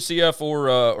Cincy, UCF, or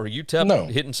UTEP? No.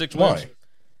 Hitting 6 wins?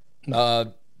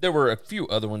 No. There were a few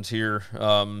other ones here.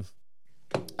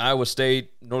 Iowa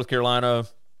State, North Carolina,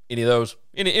 any of those?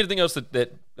 Anything else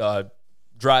that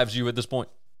drives you at this point?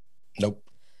 Nope.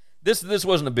 This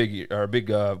wasn't a big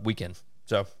weekend.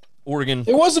 So Oregon.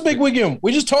 It was a big weekend.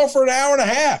 We just talked for an hour and a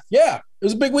half. Yeah, it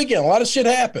was a big weekend. A lot of shit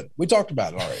happened. We talked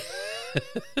about it already.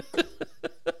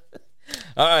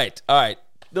 All right.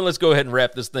 Then let's go ahead and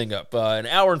wrap this thing up. An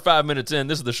hour and 5 minutes in.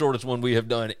 This is the shortest one we have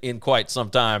done in quite some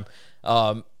time.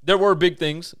 There were big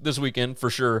things this weekend for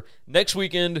sure. Next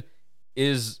weekend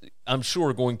is, I'm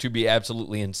sure, going to be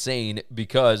absolutely insane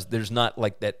because there's not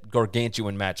like that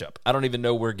gargantuan matchup. I don't even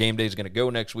know where game day is going to go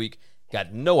next week.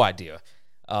 Got no idea.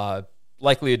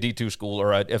 Likely a D2 school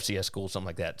or a FCS school, something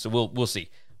like that. So we'll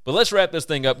see. But let's wrap this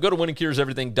thing up. Go to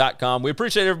winningcureseverything.com. We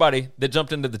appreciate everybody that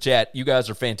jumped into the chat. You guys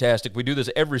are fantastic. We do this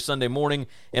every Sunday morning.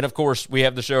 And, of course, we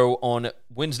have the show on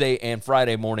Wednesday and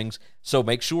Friday mornings. So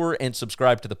make sure and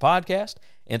subscribe to the podcast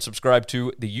and subscribe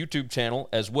to the YouTube channel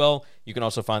as well. You can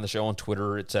also find the show on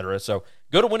Twitter, etc. So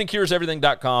go to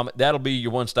winningcureseverything.com. That'll be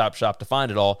your one-stop shop to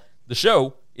find it all. The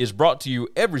show is brought to you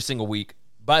every single week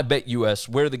by BetUS,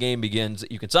 where the game begins.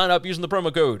 You can sign up using the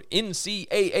promo code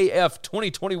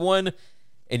NCAAF2021.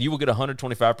 And you will get a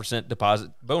 125%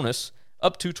 deposit bonus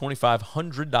up to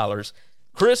 $2,500.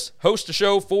 Chris hosts a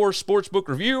show for Sportsbook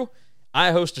Review.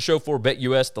 I host a show for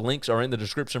BetUS. The links are in the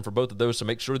description for both of those, so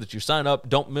make sure that you sign up.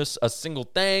 Don't miss a single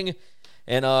thing.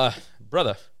 And,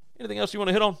 brother, anything else you want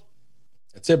to hit on?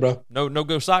 That's it, bro. No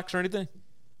Go Sox or anything?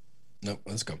 No,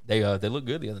 let's go. They look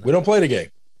good the other night. We don't play the game.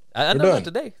 I know not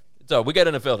today. So we got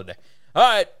NFL today. All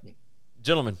right,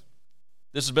 gentlemen.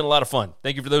 This has been a lot of fun.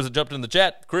 Thank you for those that jumped in the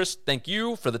chat. Chris, thank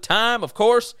you for the time, of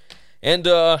course. And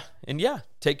yeah,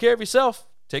 take care of yourself.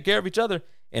 Take care of each other.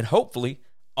 And hopefully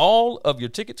all of your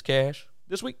tickets cash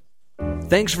this week.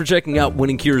 Thanks for checking out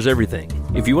Winning Cures Everything.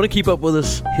 If you want to keep up with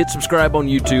us, hit subscribe on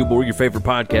YouTube or your favorite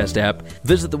podcast app.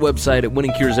 Visit the website at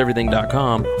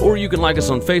winningcureseverything.com, or you can like us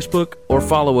on Facebook or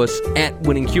follow us at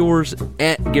Winning Cures,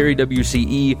 at Gary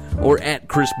WCE, or at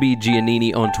Chris B.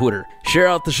 Giannini on Twitter. Share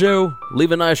out the show,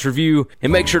 leave a nice review,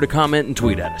 and make sure to comment and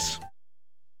tweet at us.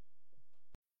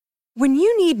 When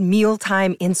you need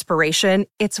mealtime inspiration,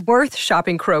 it's worth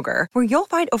shopping Kroger, where you'll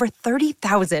find over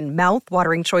 30,000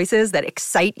 mouth-watering choices that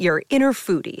excite your inner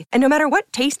foodie. And no matter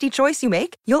what tasty choice you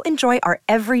make, you'll enjoy our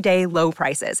everyday low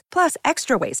prices, plus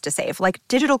extra ways to save, like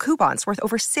digital coupons worth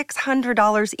over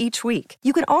 $600 each week.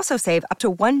 You can also save up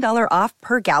to $1 off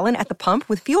per gallon at the pump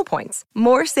with fuel points.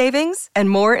 More savings and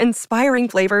more inspiring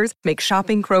flavors make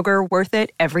shopping Kroger worth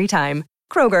it every time.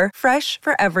 Kroger, fresh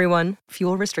for everyone.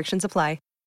 Fuel restrictions apply.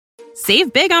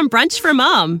 Save big on brunch for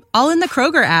mom, all in the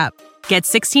Kroger app. Get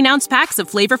 16-ounce packs of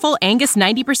flavorful Angus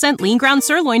 90% lean ground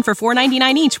sirloin for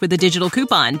 $4.99 each with a digital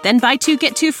coupon. Then buy 2,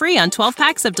 get 2 free on 12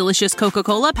 packs of delicious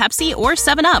Coca-Cola, Pepsi, or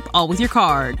 7-Up, all with your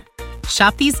card.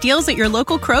 Shop these deals at your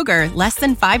local Kroger, less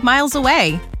than 5 miles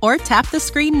away. Or tap the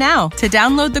screen now to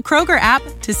download the Kroger app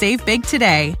to save big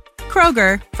today.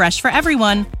 Kroger, fresh for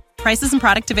everyone. Prices and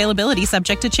product availability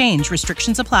subject to change.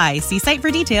 Restrictions apply. See site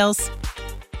for details.